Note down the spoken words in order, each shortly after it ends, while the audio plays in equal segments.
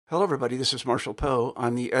Hello, everybody. This is Marshall Poe.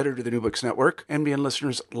 I'm the editor of the New Books Network. NBN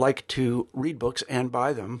listeners like to read books and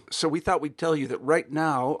buy them. So we thought we'd tell you that right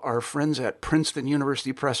now, our friends at Princeton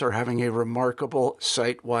University Press are having a remarkable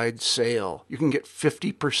site-wide sale. You can get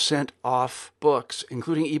 50% off books,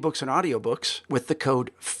 including ebooks and audiobooks, with the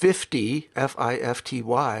code 50,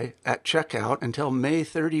 F-I-F-T-Y, at checkout until May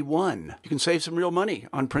 31. You can save some real money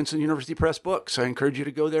on Princeton University Press books. I encourage you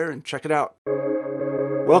to go there and check it out.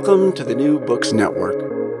 Welcome to the New Books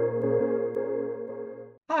Network.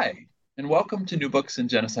 Hi, and welcome to New Books in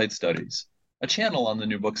Genocide Studies, a channel on the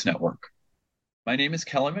New Books Network. My name is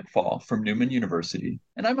Kelly McFall from Newman University,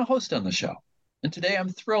 and I'm a host on the show. And today I'm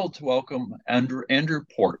thrilled to welcome Andrew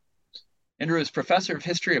Port. Andrew is professor of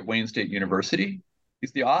history at Wayne State University.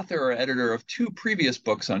 He's the author or editor of two previous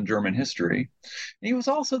books on German history. And he was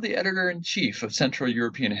also the editor-in-chief of Central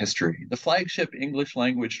European History, the flagship English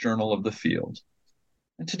language journal of the field.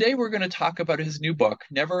 And today we're going to talk about his new book,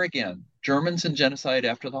 Never Again, Germans and Genocide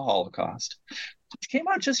After the Holocaust. It came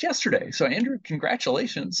out just yesterday. So Andrew,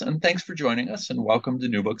 congratulations, and thanks for joining us, and welcome to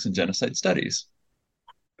New Books in Genocide Studies.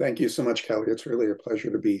 Thank you so much, Kelly. It's really a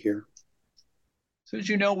pleasure to be here. So as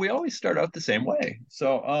you know, we always start out the same way.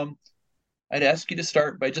 So I'd ask you to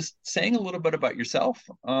start by just saying a little bit about yourself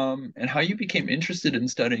and how you became interested in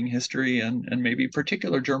studying history and maybe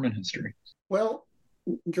particular German history. Well,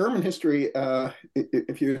 German history,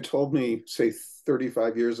 if you had told me, say,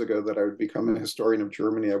 35 years ago that I would become a historian of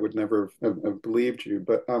Germany, I would never have believed you.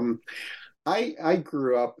 But I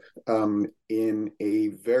grew up in a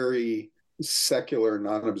very secular,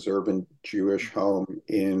 non-observant Jewish home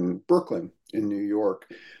in Brooklyn, in New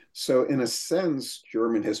York. So in a sense,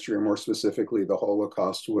 German history, or more specifically, the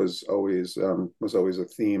Holocaust was always a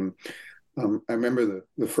theme. I remember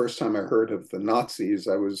the first time I heard of the Nazis,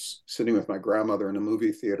 I was sitting with my grandmother in a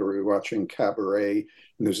movie theater. We were watching Cabaret,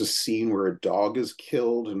 and there's a scene where a dog is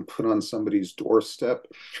killed and put on somebody's doorstep.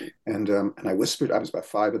 And I whispered, I was about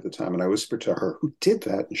 5 at the time, and I whispered to her, "Who did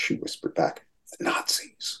that?" And she whispered back, "The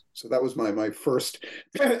Nazis." So that was my first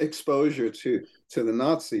exposure to the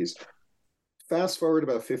Nazis. Fast forward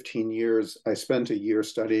about 15 years, I spent a year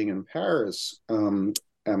studying in Paris,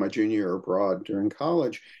 at my junior year abroad during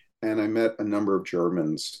college. And I met a number of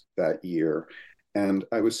Germans that year. And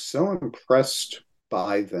I was so impressed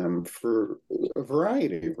by them for a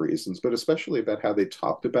variety of reasons, but especially about how they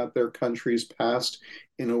talked about their country's past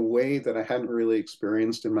in a way that I hadn't really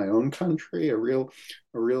experienced in my own country, a real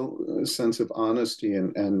sense of honesty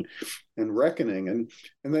and reckoning. And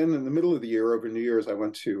then in the middle of the year, over New Year's, I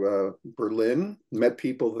went to Berlin, met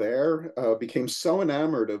people there, became so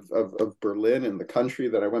enamored of Berlin and the country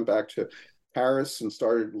that I went back to Paris and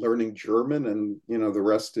started learning German, and the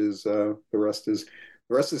rest is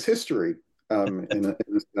history, in a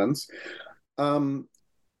sense.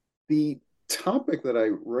 The topic that I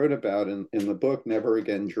wrote about in the book, Never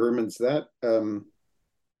Again, Germans, that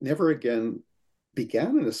Never Again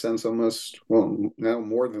began in a sense almost, well, now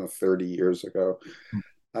more than 30 years ago.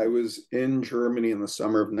 I was in Germany in the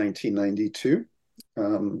summer of 1992.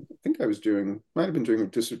 I think might have been doing a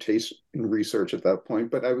dissertation research at that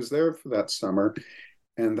point, but I was there for that summer.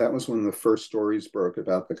 And that was when the first stories broke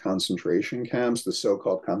about the concentration camps, the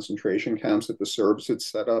so-called concentration camps that the Serbs had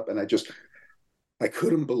set up. And I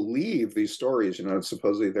couldn't believe these stories.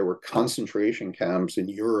 Supposedly there were concentration camps in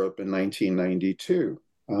Europe in 1992.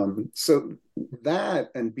 So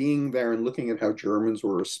that, and being there and looking at how Germans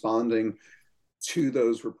were responding to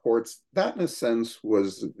those reports, that in a sense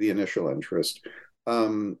was the initial interest.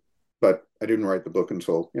 But I didn't write the book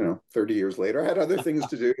until 30 years later. I had other things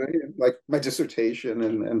to do, like my dissertation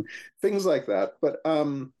and things like that. But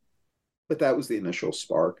that was the initial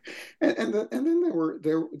spark. And then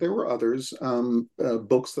there were others,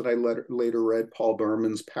 books that I later read. Paul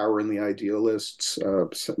Berman's Power and the Idealists,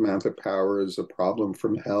 Samantha Power's A Problem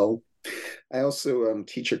from Hell. I also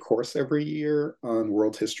teach a course every year on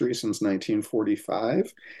world history since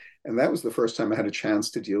 1945. And that was the first time I had a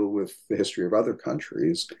chance to deal with the history of other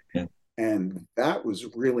countries. Yeah. And that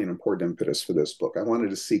was really an important impetus for this book. I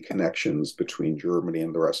wanted to see connections between Germany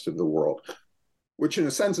and the rest of the world, which in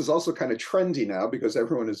a sense is also kind of trendy now because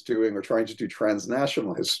everyone is doing or trying to do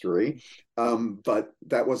transnational history. But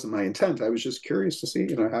that wasn't my intent. I was just curious to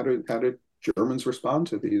see, how did Germans respond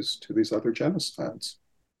to these other genocides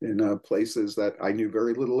in places that I knew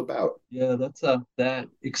very little about. Yeah, that's that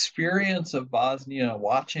experience of Bosnia,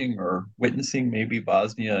 watching or witnessing maybe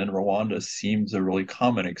Bosnia and Rwanda seems a really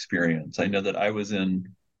common experience. I know that I was in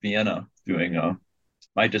Vienna doing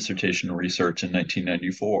my dissertation research in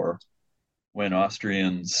 1994 when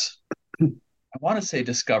Austrians, I want to say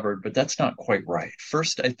discovered, but that's not quite right.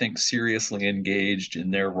 First, I think seriously engaged in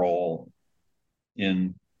their role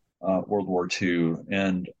in World War II.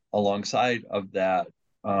 And alongside of that,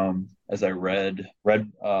 as I read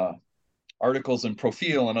articles in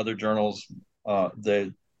Profil and other journals,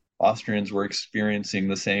 the Austrians were experiencing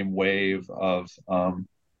the same wave of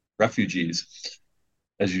refugees,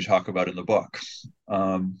 as you talk about in the book,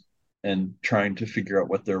 and trying to figure out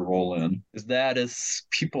what their role in is. That as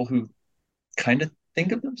people who kind of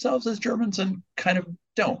think of themselves as Germans and kind of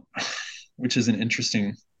don't, which is an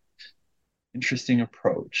interesting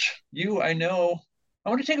approach. I know, I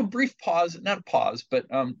want to take a brief pause, not pause, but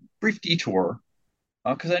brief detour,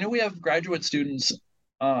 because I know we have graduate students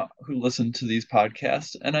who listen to these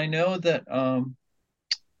podcasts, and I know that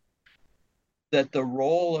that the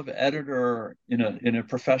role of editor in a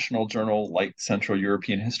professional journal like Central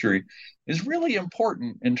European History is really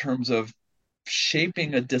important in terms of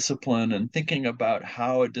shaping a discipline and thinking about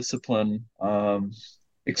how a discipline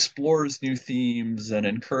explores new themes and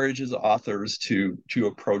encourages authors to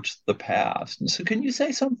approach the past. And so, can you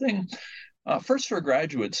say something first for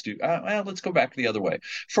graduate students? Let's go back the other way.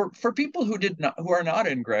 For people who are not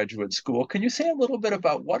in graduate school, can you say a little bit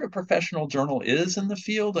about what a professional journal is in the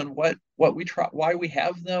field and what we try, why we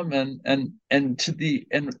have them, and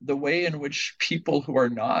the way in which people who are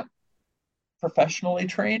not professionally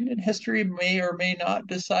trained in history may or may not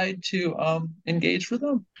decide to engage with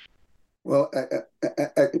them? Well,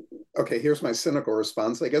 okay, here's my cynical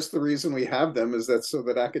response. I guess the reason we have them is that so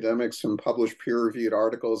that academics can publish peer-reviewed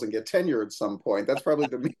articles and get tenure at some point. That's probably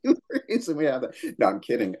the main reason we have that. No, I'm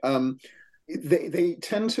kidding. They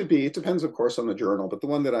tend to be, it depends, of course, on the journal, but the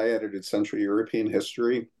one that I edited, Central European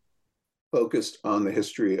History, focused on the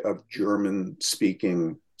history of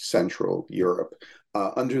German-speaking Central Europe.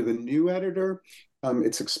 Under the new editor,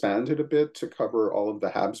 it's expanded a bit to cover all of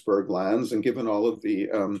the Habsburg lands, and given all of the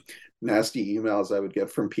nasty emails I would get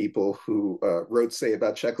from people who wrote, say,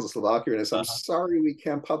 about Czechoslovakia, and I said, I'm sorry, we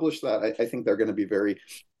can't publish that. I think they're going to be very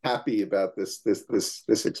happy about this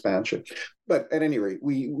expansion. But at any rate,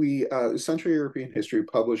 we Central European History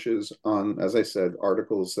publishes on, as I said,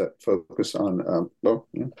 articles that focus on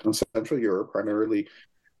on Central Europe, primarily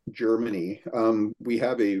Germany. We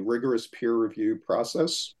have a rigorous peer review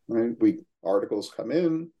process. Right? Articles come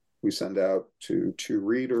in, we send out to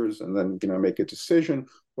readers, and then make a decision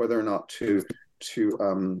whether or not to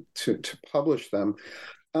publish them.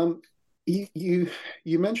 You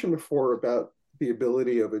mentioned before about the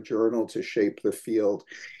ability of a journal to shape the field.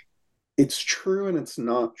 It's true and it's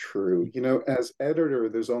not true. As editor,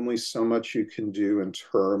 there's only so much you can do in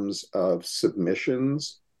terms of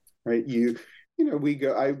submissions, right?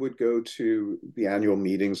 I would go to the annual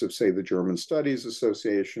meetings of, say, the German Studies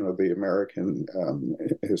Association or the American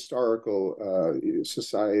Historical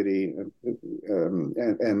Society,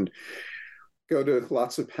 and go to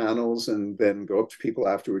lots of panels and then go up to people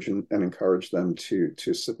afterwards and encourage them to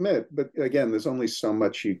submit. But again, there's only so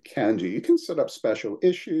much you can do. You can set up special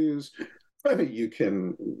issues. You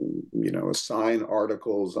can, assign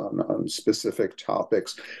articles on specific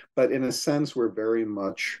topics. But in a sense, we're very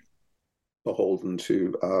much beholden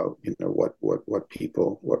to what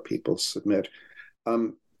people submit.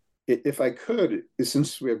 If I could,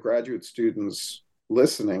 since we have graduate students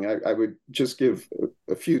listening, I would just give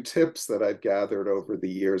a few tips that I've gathered over the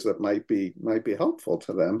years that might be helpful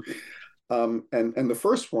to them. And the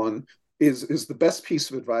first one is the best piece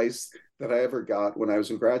of advice that I ever got when I was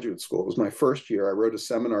in graduate school. It was my first year. I wrote a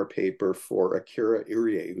seminar paper for Akira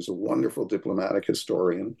Irie, who's a wonderful diplomatic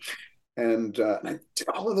historian. And I did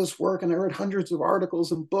all of this work, and I read hundreds of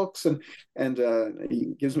articles and books, and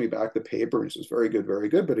he gives me back the paper and says, very good, very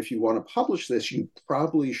good. But if you want to publish this, you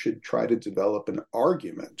probably should try to develop an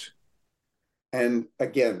argument. And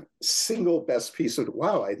again, single best piece of,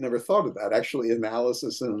 wow, I'd never thought of that, actually,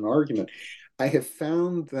 analysis and an argument. I have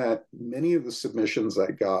found that many of the submissions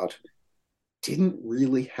I got didn't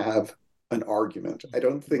really have an argument. I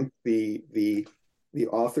don't think the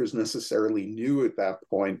authors necessarily knew at that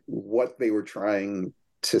point what they were trying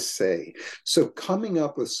to say. So coming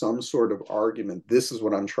up with some sort of argument, this is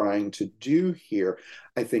what I'm trying to do here,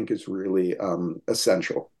 I think is really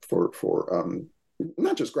essential for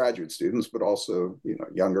not just graduate students, but also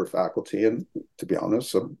younger faculty, and to be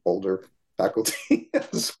honest, some older faculty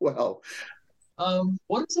as well.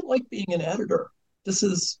 What is it like being an editor? This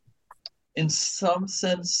is, in some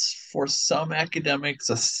sense, for some academics,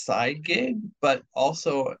 a side gig, but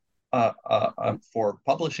also for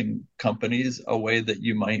publishing companies, a way that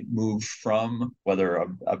you might move from whether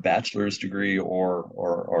a bachelor's degree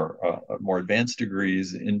or more advanced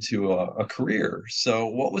degrees into a career. So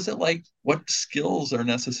what was it like? What skills are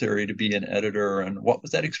necessary to be an editor, and what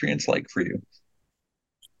was that experience like for you?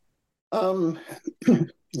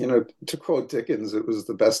 to quote Dickens, it was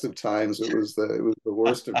the best of times. It was the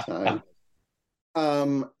worst of times.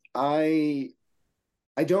 Um, I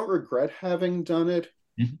don't regret having done it,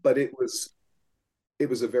 but it was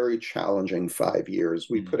a very challenging 5 years.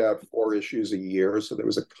 We put out 4 issues a year, so there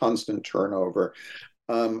was a constant turnover.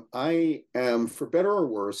 I am, for better or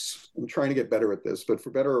worse, I'm trying to get better at this, but for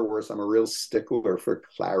better or worse, I'm a real stickler for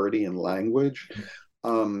clarity in language,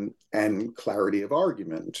 and clarity of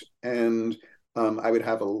argument. And I would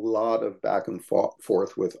have a lot of back and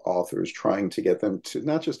forth with authors, trying to get them to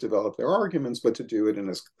not just develop their arguments, but to do it in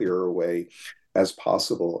as clear a way as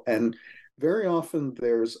possible. And very often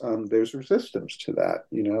there's resistance to that.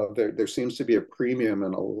 There seems to be a premium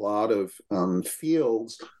in a lot of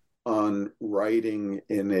fields on writing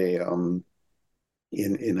in a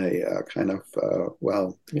kind of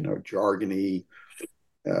jargony,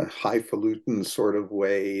 highfalutin sort of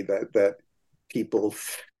way that people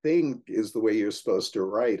think is the way you're supposed to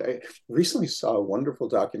write. I recently saw a wonderful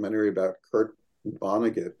documentary about Kurt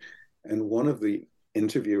Vonnegut, and one of the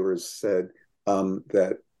interviewers said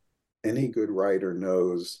that any good writer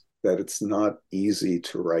knows that it's not easy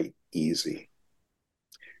to write easy.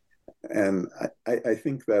 And I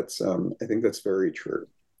think that's very true.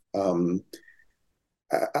 I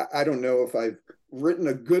don't know if I've written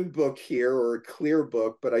a good book here or a clear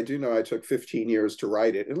book, but I do know I took 15 years to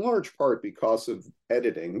write it, in large part because of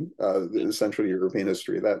editing the Central European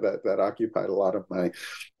history. That occupied a lot of my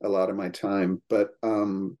time. But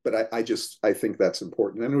I think that's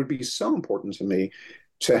important, and it would be so important to me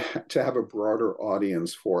to have a broader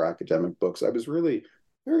audience for academic books. I was really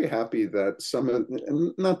very happy that some of,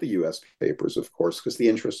 not the U.S. papers, of course, because the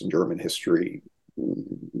interest in German history,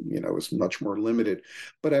 was much more limited.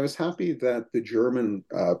 But I was happy that the German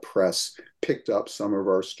press picked up some of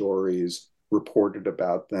our stories, reported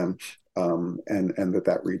about them, and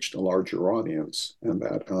that reached a larger audience, and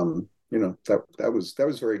that was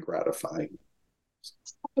very gratifying.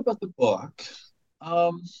 Let's talk about the book,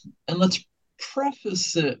 and let's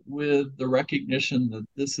preface it with the recognition that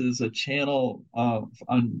this is a channel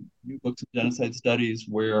on New Books and Genocide Studies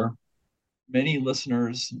where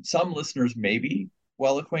some listeners may be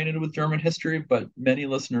well acquainted with German history, but many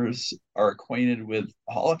listeners are acquainted with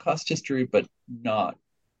Holocaust history, but not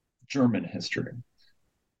German history.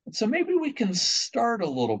 So maybe we can start a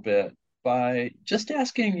little bit by just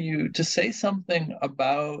asking you to say something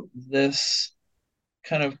about this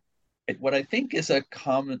kind of what I think is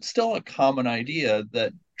still a common idea,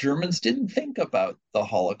 that Germans didn't think about the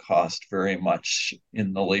Holocaust very much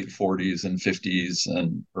in the late 40s and 50s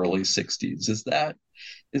and early 60s. Is that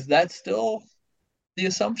still the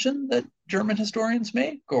assumption that German historians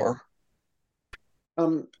make, or?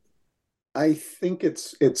 I think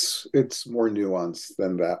it's more nuanced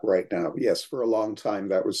than that right now. Yes, for a long time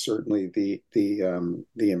that was certainly the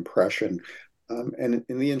impression. And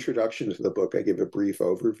in the introduction to the book, I give a brief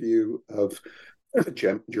overview of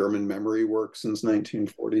German memory work since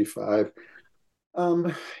 1945.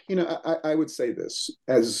 I would say this,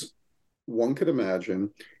 as one could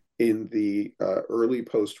imagine, in the early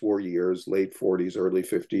post-war years, late 40s, early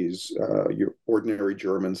 50s, ordinary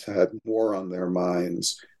Germans had more on their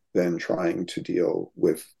minds than trying to deal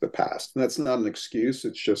with the past. And that's not an excuse.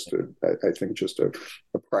 It's just, I think, just a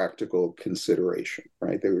practical consideration,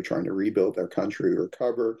 right? They were trying to rebuild their country,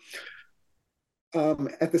 recover.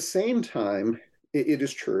 At the same time, it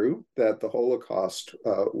is true that the Holocaust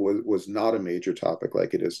was not a major topic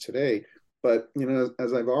like it is today. But,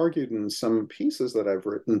 as I've argued in some pieces that I've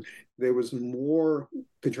written, there was more,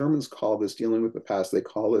 the Germans call this, dealing with the past, they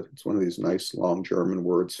call it, it's one of these nice long German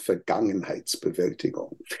words,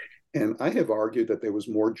 Vergangenheitsbewältigung. And I have argued that there was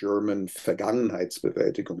more German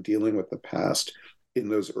Vergangenheitsbewältigung, dealing with the past, in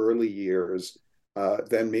those early years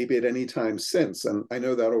than maybe at any time since. And I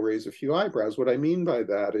know that'll raise a few eyebrows. What I mean by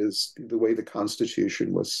that is the way the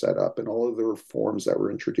Constitution was set up and all of the reforms that were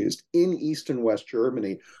introduced in East and West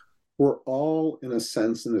Germany were all, in a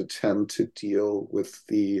sense, an attempt to deal with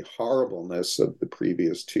the horribleness of the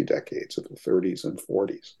previous 2 decades, of the 30s and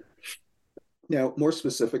 40s. Now, more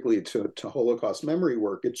specifically to Holocaust memory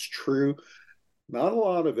work, it's true, not a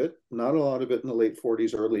lot of it in the late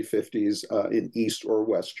 40s, early 50s in East or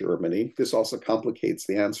West Germany. This also complicates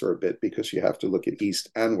the answer a bit because you have to look at East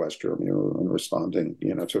and West Germany when responding,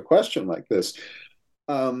 to a question like this.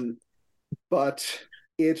 But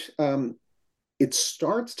it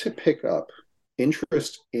starts to pick up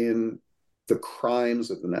interest in the crimes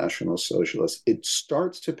of the National Socialists. It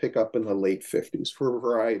starts to pick up in the late 50s for a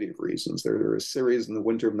variety of reasons. There are a series in the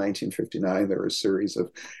winter of 1959. There are a series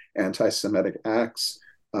of anti-Semitic acts,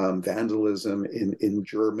 vandalism in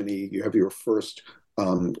Germany. You have your first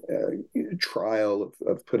trial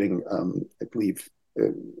of putting, I believe,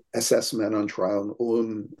 SS men on trial in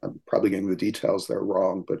Ulm. I'm probably getting the details there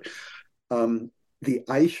wrong, but the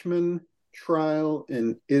Eichmann trial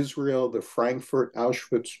in Israel, the Frankfurt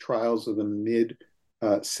Auschwitz trials of the mid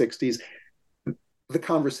 60s, the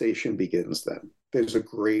conversation begins then. There's a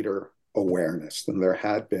greater awareness than there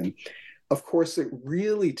had been. Of course, it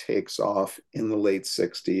really takes off in the late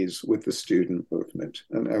 60s with the student movement.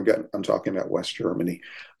 And I'm talking about West Germany.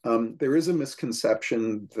 There is a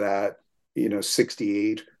misconception that,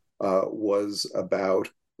 68 was about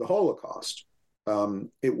the Holocaust.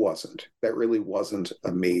 It wasn't. That really wasn't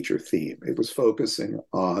a major theme. It was focusing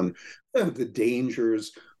on the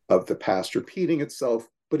dangers of the past repeating itself,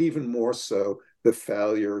 but even more so, the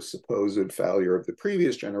supposed failure of the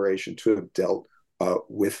previous generation to have dealt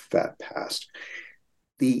with that past.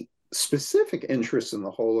 The specific interest in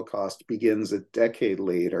the Holocaust begins a decade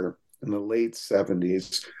later, in the late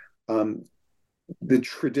 70s. The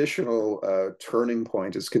traditional turning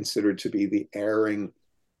point is considered to be the airing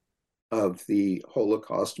of the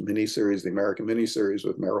Holocaust miniseries, the American miniseries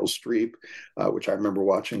with Meryl Streep, which I remember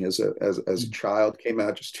watching as a child. Came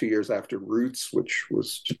out just 2 years after Roots, which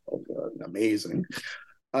was amazing.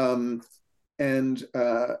 And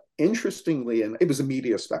interestingly, and it was a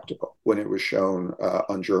media spectacle when it was shown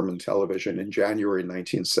on German television in January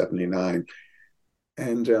 1979.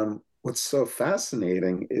 And what's so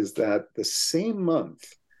fascinating is that the same month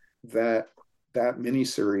that that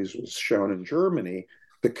miniseries was shown in Germany,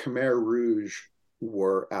 the Khmer Rouge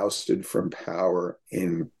were ousted from power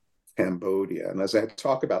in Cambodia. And as I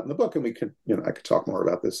talk about in the book, and I could talk more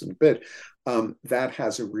about this in a bit, that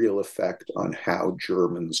has a real effect on how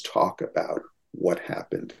Germans talk about what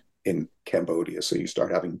happened in Cambodia. So you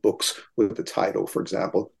start having books with the title, for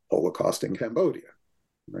example, Holocaust in Cambodia,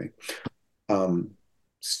 right?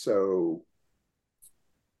 So.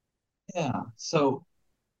 Yeah. So.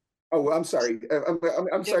 Oh, I'm sorry.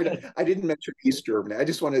 I'm sorry. I didn't mention East Germany. I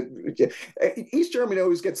just want to. East Germany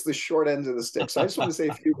always gets the short end of the stick, so I just want to say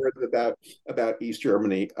a few words about East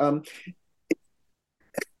Germany.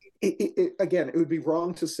 Again, it would be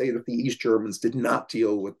wrong to say that the East Germans did not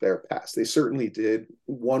deal with their past. They certainly did.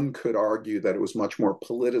 One could argue that it was much more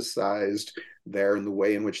politicized there in the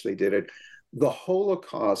way in which they did it. The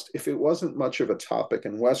Holocaust, if it wasn't much of a topic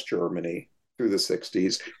in West Germany through the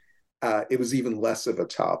 60s, it was even less of a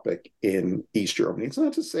topic in East Germany. It's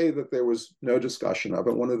not to say that there was no discussion of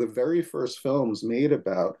it. One of the very first films made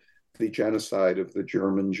about the genocide of the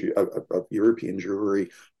of European Jewry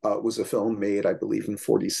was a film made, I believe, in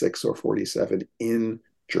 46 or 47 in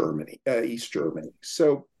Germany, East Germany.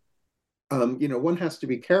 So, one has to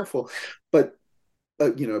be careful, but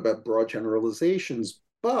about broad generalizations.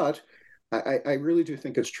 But I really do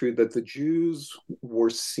think it's true that the Jews were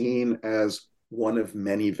seen as one of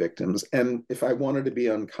many victims. And if I wanted to be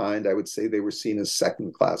unkind, I would say they were seen as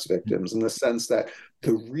second-class victims in the sense that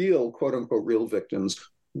the real, quote unquote, real victims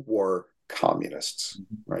were communists,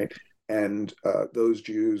 right? And those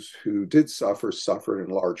Jews who did suffered in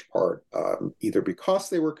large part either because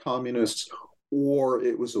they were communists or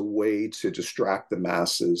it was a way to distract the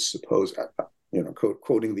masses,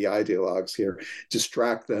 quoting the ideologues here,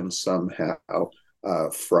 distract them somehow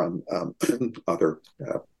from other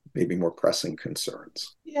maybe more pressing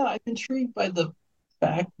concerns. Yeah, I'm intrigued by the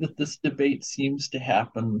fact that this debate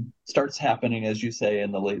starts happening, as you say,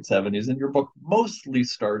 in the late 70s, and your book mostly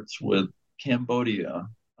starts with Cambodia.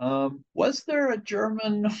 Was there a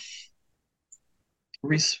German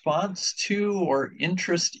response to or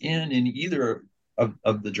interest in either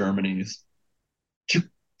of the Germanys to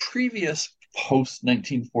previous post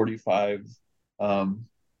 1945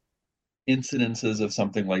 incidences of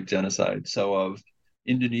something like genocide? So of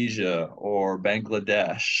Indonesia or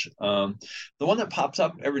Bangladesh. The one that pops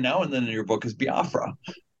up every now and then in your book is Biafra.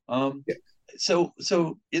 Yeah.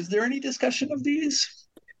 So is there any discussion of these?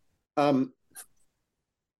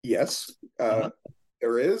 Yes,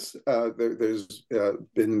 there is. There's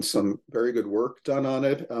been some very good work done on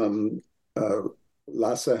it.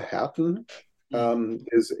 Lasse Hatten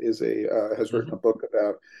has written a book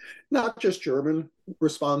about not just German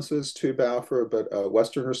responses to Biafra, but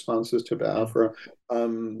Western responses to Biafra.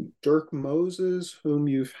 Dirk Moses, whom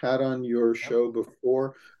you've had on your show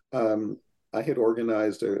before, I had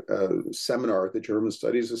organized a seminar at the German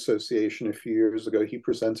Studies Association a few years ago. He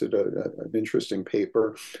presented an interesting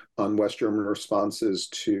paper on West German responses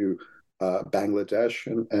to Bangladesh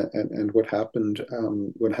and what happened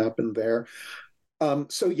there.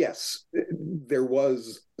 So yes, there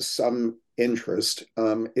was some interest.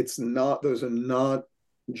 Those are not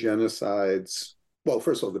genocides well,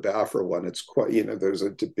 first of all, the Biafra one, it's quite, there's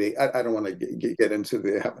a debate. I don't want to get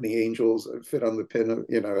into how many angels fit on the pin,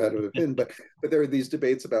 out of the pin, but there are these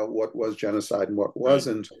debates about what was genocide and what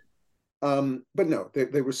wasn't. But no,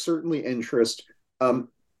 there was certainly interest,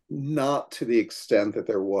 not to the extent that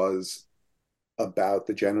there was about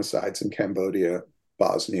the genocides in Cambodia,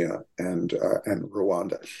 Bosnia, and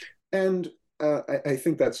Rwanda. And I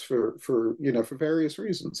think that's for various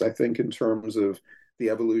reasons. I think in terms of the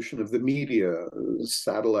evolution of the media,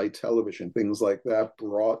 satellite television, things like that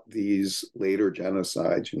brought these later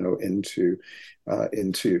genocides,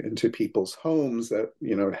 into people's homes that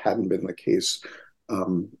hadn't been the case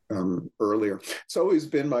earlier. It's always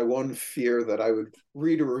been my one fear that I would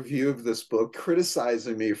read a review of this book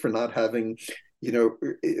criticizing me for not having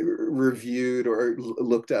reviewed or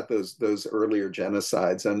looked at those earlier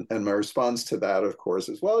genocides, and my response to that, of course,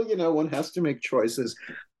 is, well, one has to make choices.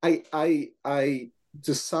 I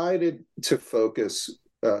decided to focus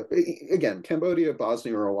again, Cambodia,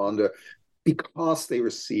 Bosnia, Rwanda, because they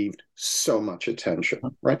received so much attention,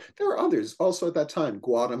 right? There are others also at that time,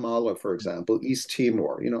 Guatemala, for example, East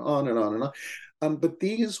Timor, on and on and on. But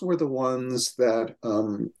these were the ones that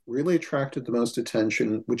really attracted the most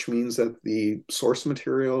attention, which means that the source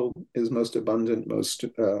material is most abundant,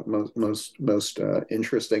 most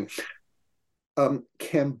interesting.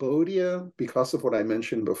 Cambodia, because of what I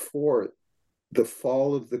mentioned before, the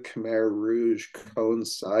fall of the Khmer Rouge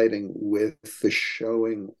coinciding with the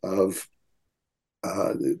showing of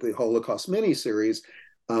the Holocaust miniseries,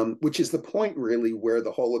 which is the point really where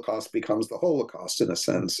the Holocaust becomes the Holocaust in a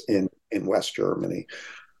sense in West Germany.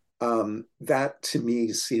 That to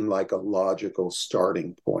me seemed like a logical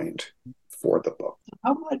starting point for the book.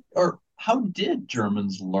 How did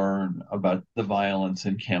Germans learn about the violence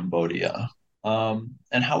in Cambodia,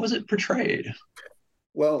 and how was it portrayed?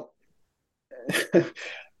 Well,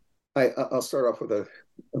 I'll start off with a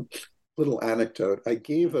little anecdote. I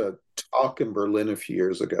gave a talk in Berlin a few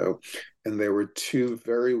years ago, and there were two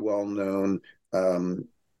very well-known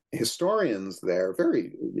historians there,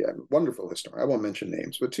 very wonderful historians. I won't mention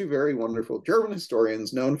names, but two very wonderful German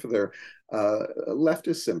historians known for their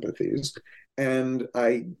leftist sympathies. And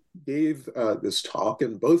I gave this talk,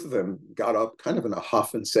 and both of them got up kind of in a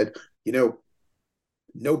huff and said,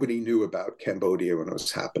 nobody knew about Cambodia when it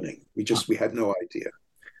was happening. We had no idea.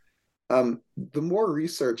 The more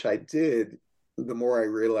research I did, the more I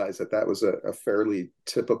realized that was a fairly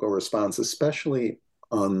typical response, especially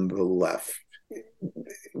on the left.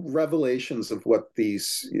 Revelations of what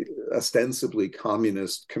these ostensibly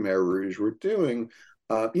communist Khmer Rouge were doing,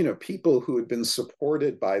 people who had been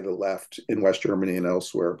supported by the left in West Germany and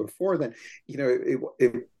elsewhere before then, it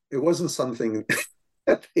wasn't something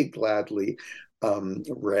that they gladly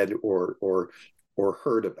read or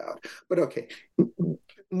heard about. But okay,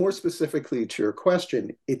 more specifically to your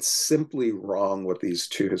question, it's simply wrong what these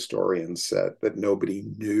two historians said, that nobody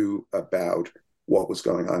knew about what was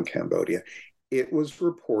going on in Cambodia. It was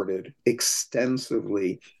reported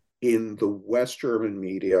extensively in the West German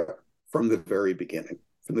media from the very beginning.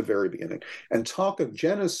 And talk of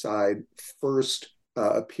genocide first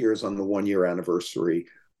appears on the one-year anniversary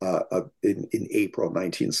in April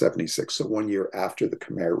 1976, so 1 year after the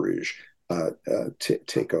Khmer Rouge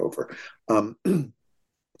take over.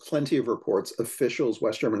 Plenty of reports.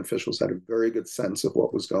 West German officials had a very good sense of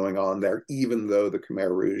what was going on there, even though the Khmer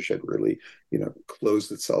Rouge had really,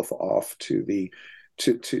 closed itself off to the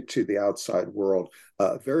outside world.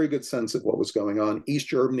 Very good sense of what was going on. East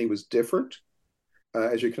Germany was different.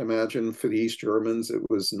 As you can imagine, for the East Germans, it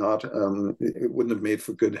was not. It wouldn't have made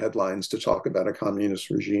for good headlines to talk about a communist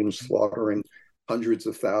regime slaughtering hundreds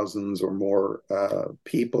of thousands or more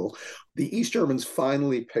people. The East Germans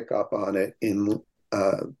finally pick up on it in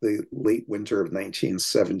the late winter of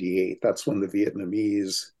 1978. That's when the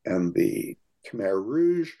Vietnamese and the Khmer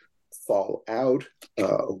Rouge fall out.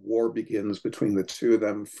 A war begins between the two of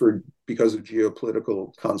them because of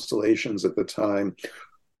geopolitical constellations at the time,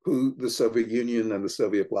 who the Soviet Union and the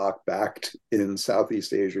Soviet bloc backed in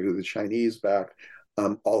Southeast Asia, who the Chinese backed.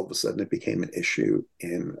 All of a sudden, it became an issue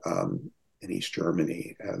in East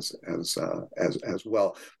Germany as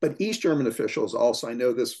well. But East German officials also, I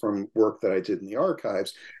know this from work that I did in the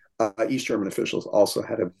archives, East German officials also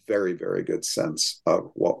had a very, very good sense of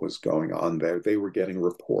what was going on there. They were getting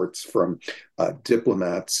reports from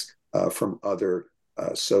diplomats from other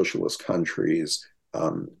socialist countries.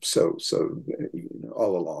 So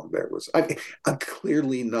all along there was,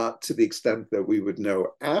 clearly not to the extent that we would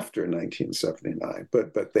know after 1979,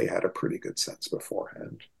 but they had a pretty good sense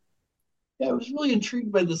beforehand. Yeah, I was really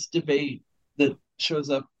intrigued by this debate that shows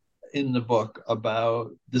up in the book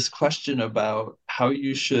about this question about how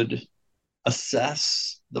you should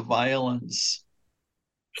assess the violence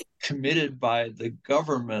committed by the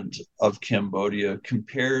government of Cambodia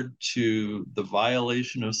compared to the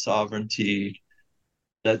violation of sovereignty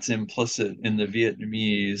that's implicit in the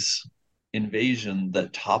Vietnamese invasion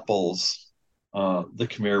that topples the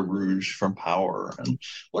Khmer Rouge from power? And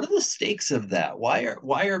what are the stakes of that?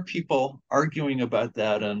 Why are people arguing about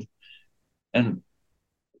that, and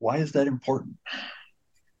why is that important?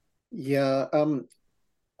 Yeah,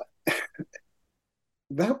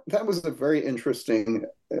 that was a very interesting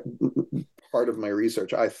part of my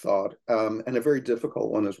research, I thought, and a very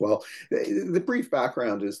difficult one as well. The brief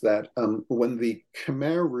background is that when the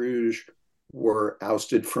Khmer Rouge were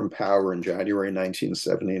ousted from power in January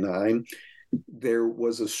 1979, there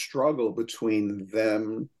was a struggle between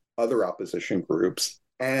them, other opposition groups,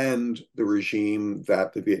 and the regime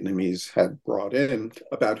that the Vietnamese had brought in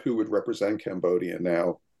about who would represent Cambodia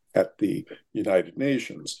now at the United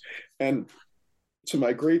Nations. And to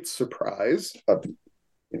my great surprise,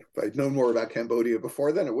 if I'd known more about Cambodia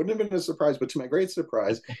before then, it wouldn't have been a surprise. But to my great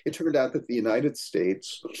surprise, it turned out that the United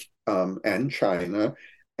States and China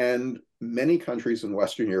and many countries in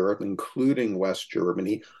Western Europe, including West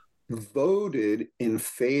Germany, voted in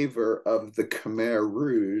favor of the Khmer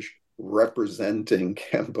Rouge representing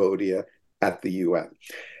Cambodia at the UN.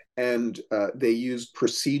 And they used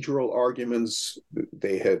procedural arguments.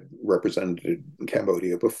 They had represented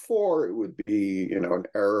Cambodia before. It would be, an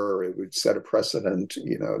error. It would set a precedent,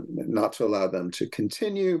 not to allow them to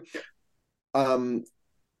continue. But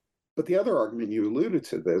the other argument, you alluded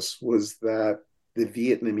to this, was that the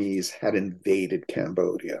Vietnamese had invaded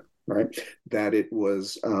Cambodia, right? That it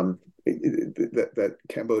was that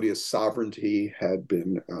Cambodia's sovereignty had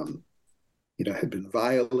been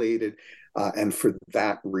violated, and for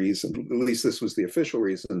that reason, at least this was the official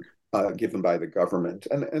reason given by the government,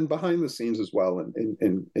 and behind the scenes as well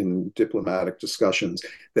in diplomatic discussions,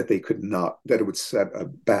 that they could not, that it would set a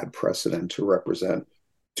bad precedent to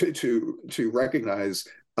recognize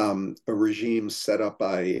a regime set up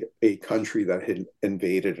by a country that had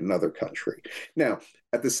invaded another country. Now,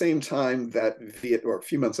 at the same time that a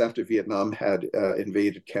few months after Vietnam had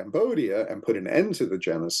invaded Cambodia and put an end to the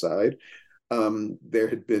genocide, there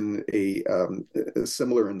had been a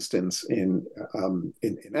similar instance in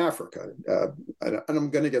Africa, and I'm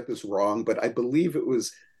going to get this wrong, but I believe it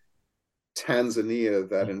was Tanzania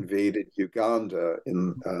that invaded Uganda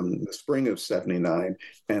in the spring of '79,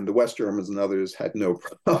 and the West Germans and others had no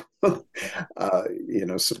problem,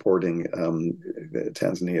 supporting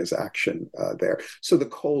Tanzania's action there. So the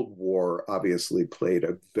Cold War obviously played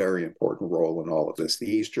a very important role in all of this. The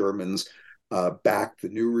East Germans backed the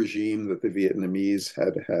new regime that the Vietnamese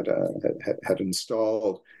had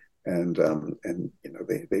installed, and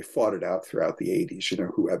they fought it out throughout the '80s.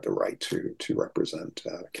 Who had the right to represent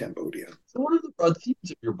Cambodia. So one of the broad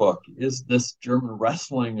themes of your book is this German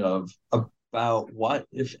wrestling about what,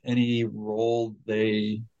 if any, role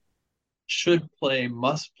they should play,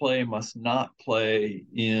 must not play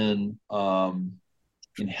in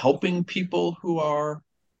helping people who are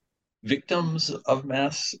victims of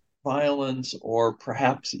mass violence, or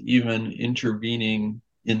perhaps even intervening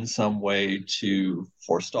in some way to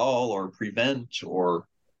forestall or prevent or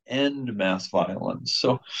end mass violence.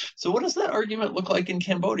 So what does that argument look like in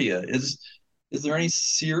Cambodia? Is there any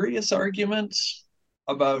serious argument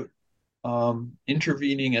about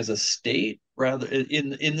intervening as a state rather in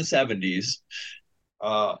the 70s?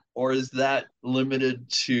 Or is that limited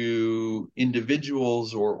to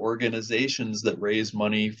individuals or organizations that raise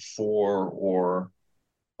money for or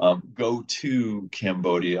go to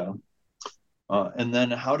Cambodia? And then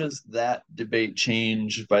how does that debate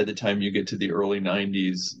change by the time you get to the early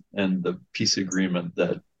 90s and the peace agreement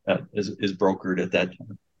that is brokered at that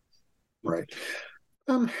time? Right.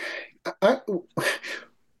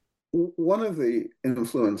 One of the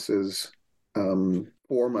influences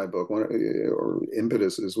for my book, or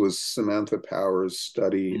impetuses, was Samantha Power's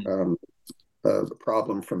study, The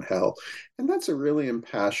Problem from Hell. And that's a really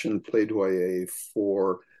impassioned plaidoyer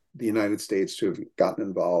for the United States to have gotten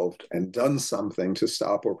involved and done something to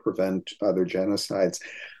stop or prevent other genocides.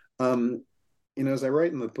 As I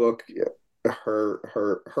write in the book,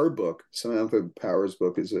 her book, Samantha Power's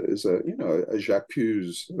book, is a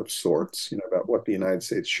j'accuse of sorts, about what the United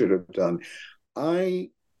States should have done. I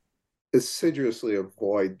assiduously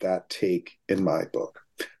avoid that take in my book,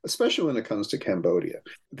 especially when it comes to Cambodia.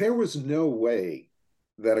 There was no way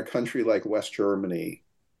that a country like West Germany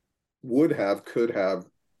would have, could have,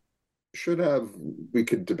 should have, we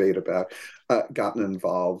could debate about, gotten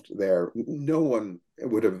involved there. No one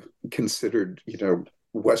would have considered,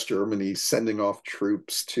 West Germany sending off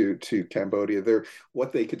troops to Cambodia.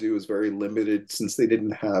 What they could do is very limited since they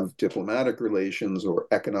didn't have diplomatic relations or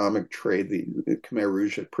economic trade. The Khmer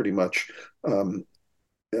Rouge had pretty much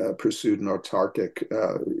pursued an autarkic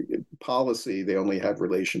policy. They only had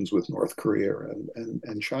relations with North Korea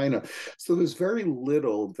and China. So there's very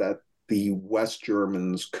little that the West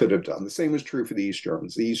Germans could have done. The same was true for the East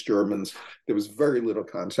Germans. The East Germans, there was very little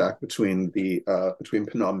contact between between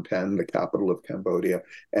Phnom Penh, the capital of Cambodia,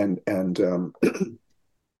 and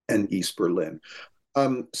East Berlin.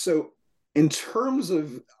 So in terms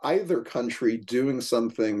of either country doing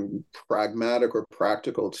something pragmatic or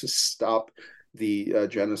practical to stop the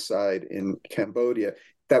genocide in Cambodia,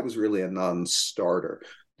 that was really a non-starter.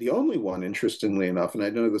 The only one, interestingly enough, and I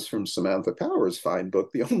know this from Samantha Power's fine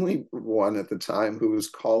book, the only one at the time who was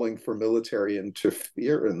calling for military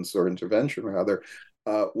interference or intervention, rather,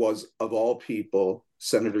 was, of all people,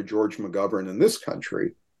 Senator George McGovern in this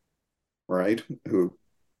country, right? Who,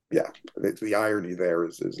 yeah, the irony there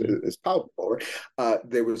is palpable.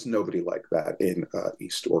 There was nobody like that in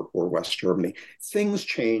East or West Germany. Things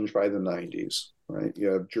change by the 90s, right?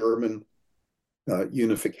 You have German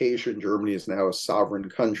unification. Germany is now a sovereign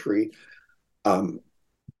country.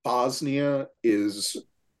 Bosnia is,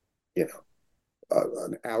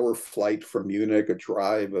 an hour flight from Munich, a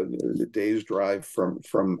day's drive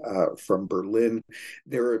from Berlin.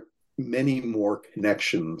 There are many more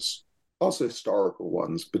connections, also historical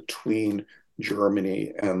ones, between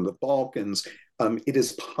Germany and the Balkans. It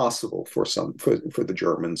is possible for the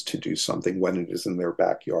Germans to do something when it is in their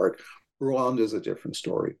backyard. Rwanda is a different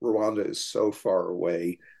story. Rwanda is so far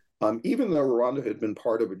away. Even though Rwanda had been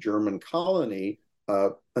part of a German colony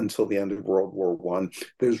until the end of World War I,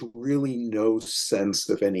 there's really no sense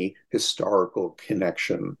of any historical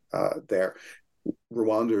connection there.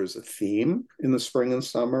 Rwanda is a theme in the spring and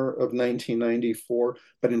summer of 1994,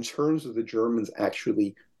 but in terms of the Germans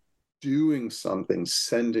actually doing something,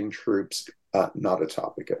 sending troops, not a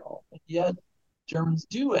topic at all. Yet Germans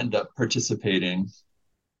do end up participating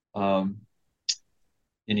in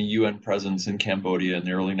a UN presence in Cambodia in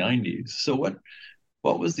the early 90s. So what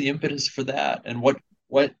was the impetus for that, and what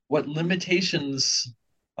limitations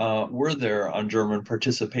were there on German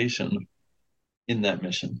participation in that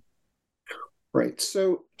mission? Right.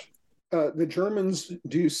 So the Germans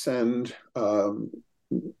do send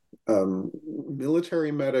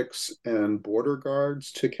military medics and border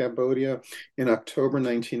guards to Cambodia. In October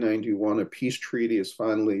 1991, a peace treaty is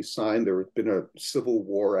finally signed. There had been a civil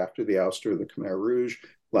war after the ouster of the Khmer Rouge,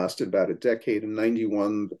 lasted about a decade. In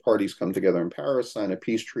 91, the parties come together in Paris, sign a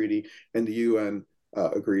peace treaty, and the UN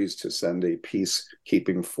agrees to send a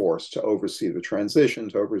peacekeeping force to oversee the transition,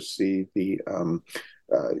 to oversee the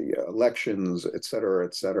elections, et cetera,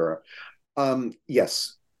 et cetera.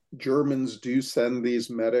 Yes, Germans do send these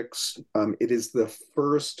medics. It is the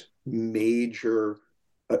first major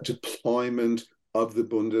deployment of the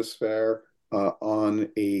Bundeswehr on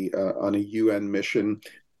a UN mission.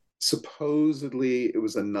 Supposedly, it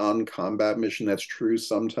was a non-combat mission. That's true.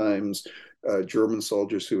 Sometimes German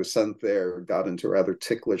soldiers who were sent there got into rather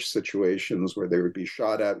ticklish situations where they would be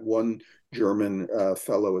shot at. One German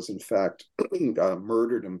fellow was, in fact,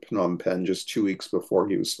 murdered in Phnom Penh just 2 weeks before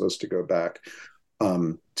he was supposed to go back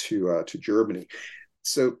to Germany.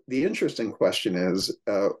 So the interesting question is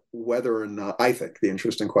whether or not, I think the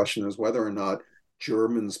interesting question is whether or not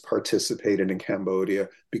Germans participated in Cambodia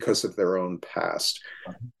because of their own past.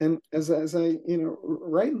 And as I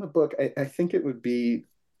write in the book, I think it would be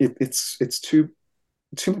it's too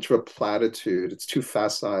much of a platitude. It's too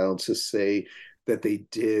facile to say that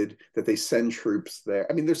they send troops there.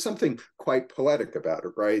 I mean, there's something quite poetic about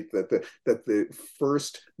it, right? That the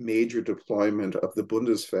first major deployment of the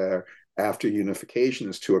Bundeswehr after unification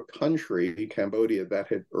is to a country, Cambodia, that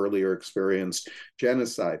had earlier experienced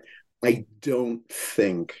genocide. I don't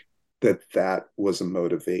think that was a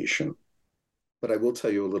motivation. But I will tell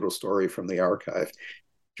you a little story from the archive.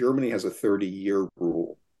 Germany has a 30-year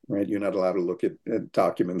rule, right? You're not allowed to look at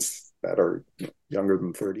documents that are younger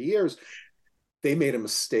than 30 years. They made a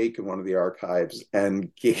mistake in one of the archives and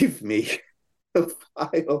gave me the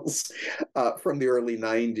files from the early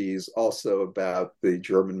 90s also about the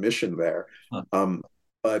German mission there.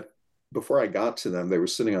 But before I got to them, they were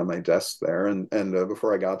sitting on my desk there. And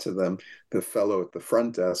before I got to them, the fellow at the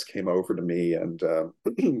front desk came over to me and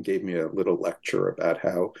gave me a little lecture about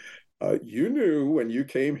how you knew when you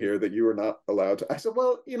came here that you were not allowed to. I said,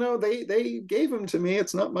 well, they gave them to me.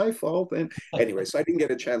 It's not my fault. And anyway, so I didn't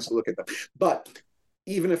get a chance to look at them. But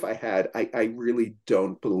even if I had, I really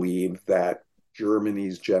don't believe that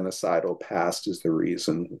Germany's genocidal past is the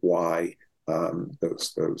reason why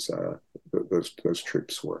those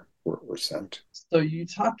troops were sent. So you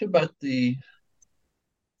talked about the,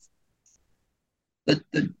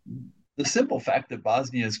 the the simple fact that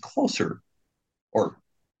Bosnia is closer, or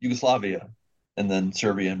Yugoslavia, and then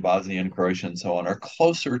Serbia and Bosnia and Croatia and so on are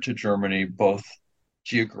closer to Germany, both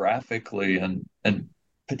geographically and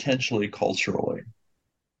potentially culturally.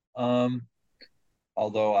 Um,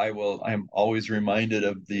 Although I'm always reminded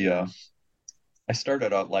of I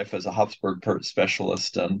started out life as a Habsburg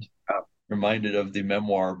specialist and reminded of the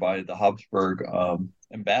memoir by the Habsburg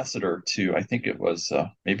ambassador to, I think it was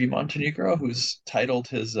maybe Montenegro, who's titled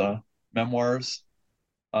his memoirs,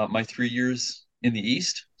 My 3 Years in the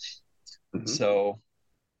East. Mm-hmm. So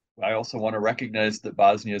I also want to recognize that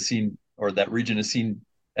Bosnia is seen, or that region is seen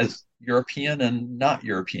as European and not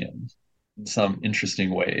European in some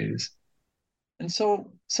interesting ways. And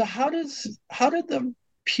so how did the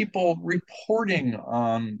people reporting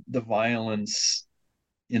on the violence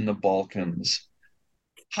in the Balkans,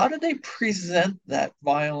 how do they present that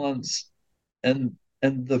violence and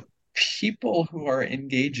the people who are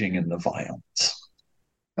engaging in the violence?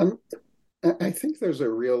 I think there's a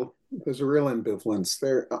real ambivalence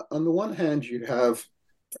there. On the one hand, you have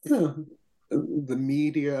the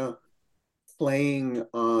media playing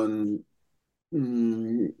on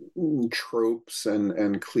tropes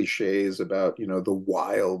and cliches about, the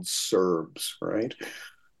wild Serbs, right?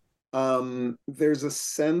 There's a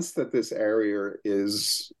sense that this area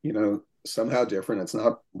is, somehow different. It's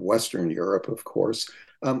not Western Europe, of course.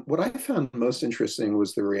 What I found most interesting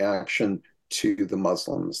was the reaction to the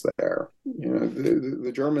Muslims there.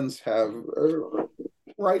 The Germans have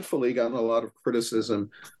rightfully gotten a lot of criticism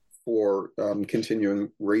for continuing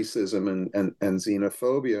racism and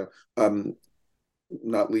xenophobia.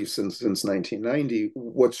 Not least since 1990.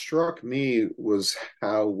 What struck me was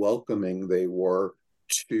how welcoming they were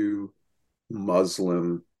to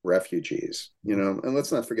Muslim refugees. And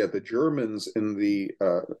let's not forget the Germans in the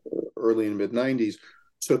early and mid 90s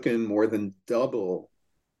took in more than double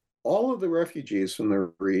all of the refugees from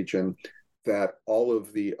the region that all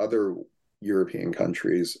of the other European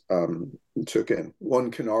countries took in. One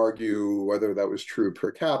can argue whether that was true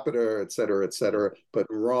per capita, et cetera, but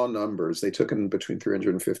raw numbers, they took in between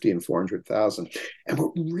 350 and 400,000. And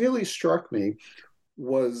what really struck me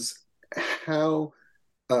was how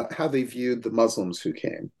they viewed the Muslims who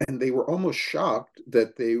came. And they were almost shocked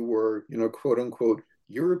that they were, quote unquote,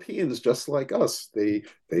 Europeans just like us. They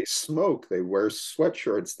smoke, they wear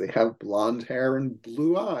sweatshirts, they have blonde hair and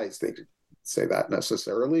blue eyes. They didn't say that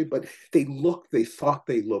necessarily, but they thought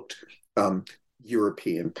they looked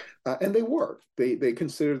European. And they were. They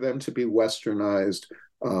considered them to be westernized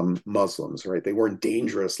Muslims, right? They weren't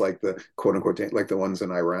dangerous like the quote unquote, like the ones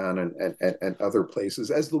in Iran and other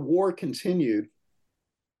places. As the war continued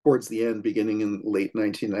towards the end, beginning in late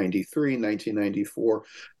 1993, 1994,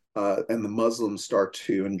 and the Muslims start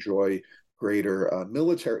to enjoy greater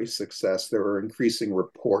military success, there are increasing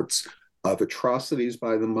reports of atrocities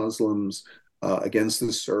by the Muslims against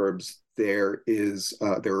the Serbs. There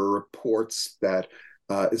are reports that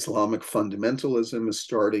Islamic fundamentalism is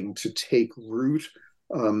starting to take root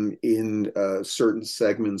in certain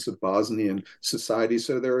segments of Bosnian society.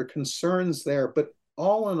 So there are concerns there, but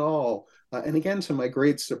all in all, and again, to my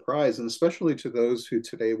great surprise, and especially to those who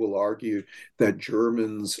today will argue that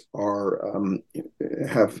Germans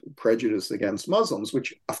have prejudice against Muslims,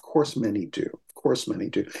 which of course many do.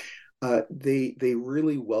 They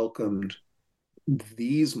really welcomed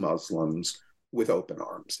these Muslims with open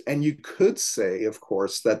arms. And you could say, of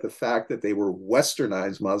course, that the fact that they were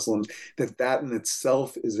westernized Muslims, that in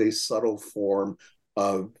itself is a subtle form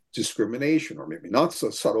of discrimination, or maybe not so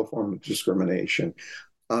subtle form of discrimination.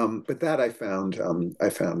 But that I found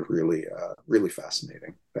really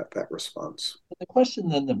fascinating, that response. The question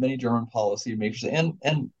then that many German policymakers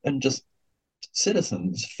and just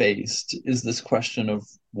citizens faced is this question of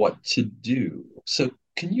what to do. So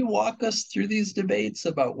can you walk us through these debates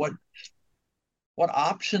about what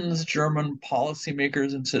options German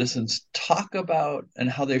policymakers and citizens talk about,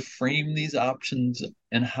 and how they frame these options,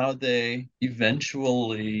 and how they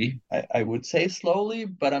eventually, I would say slowly,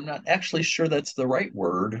 but I'm not actually sure that's the right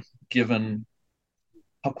word, given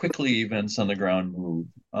how quickly events on the ground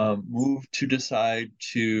move to decide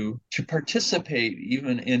to participate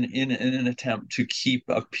even in an attempt to keep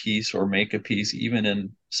a peace or make a peace, even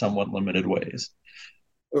in somewhat limited ways.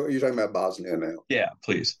 You're talking about Bosnia now? Yeah,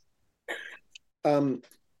 please.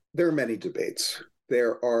 There are many debates.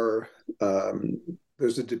 There's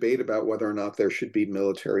a debate about whether or not there should be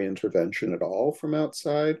military intervention at all from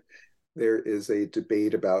outside. There is a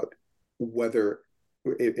debate about whether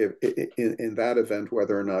in that event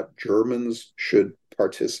whether or not Germans should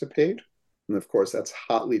participate. And of course, that's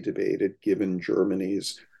hotly debated given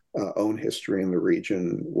Germany's own history in the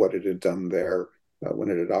region, what it had done there when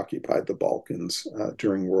it had occupied the Balkans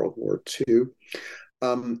during World War II.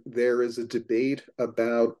 There is a debate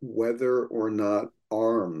about whether or not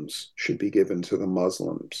arms should be given to the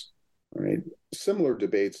Muslims. Right, similar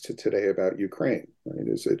debates to today about Ukraine. Right,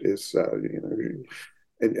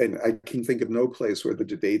 and I can think of no place where the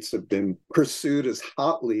debates have been pursued as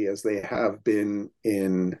hotly as they have been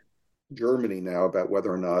in Germany now about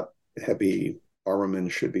whether or not heavy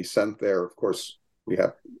armament should be sent there. Of course, we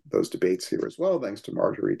have those debates here as well, thanks to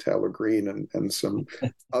Marjorie Taylor Greene and some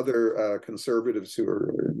other conservatives who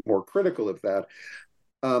are more critical of that.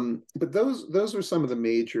 But those are some of the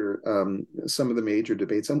major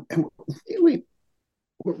debates, and really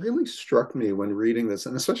what really struck me when reading this,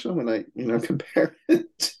 and especially when I compare it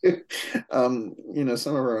to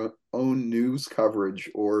some of our own news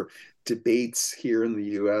coverage or debates here in the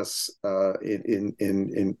U.S.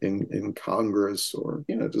 In Congress, or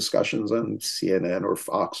discussions on CNN or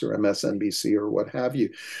Fox or MSNBC or what have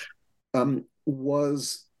you,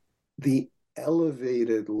 was the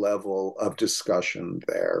elevated level of discussion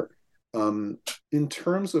there, in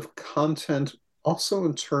terms of content, also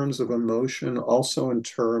in terms of emotion, also in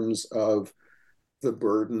terms of the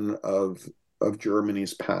burden of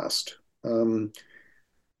Germany's past. Were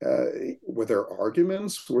there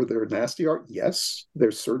arguments? Were there nasty arguments? Yes,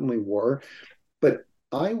 there certainly were. But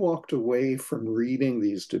I walked away from reading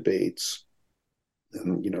these debates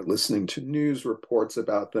and listening to news reports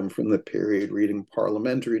about them from the period, reading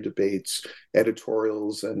parliamentary debates,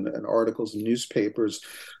 editorials and articles in newspapers,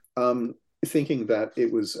 thinking that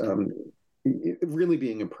it was really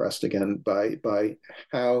being impressed again by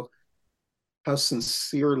how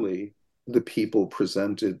sincerely the people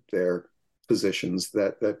presented their positions,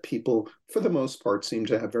 that people for the most part seemed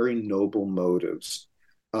to have very noble motives,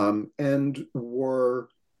 and were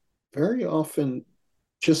very often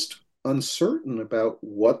just uncertain about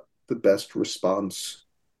what the best response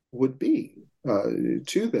would be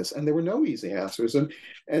to this, and there were no easy answers.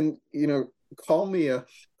 And call me a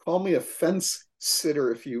fence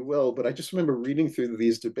sitter, if you will, but I just remember reading through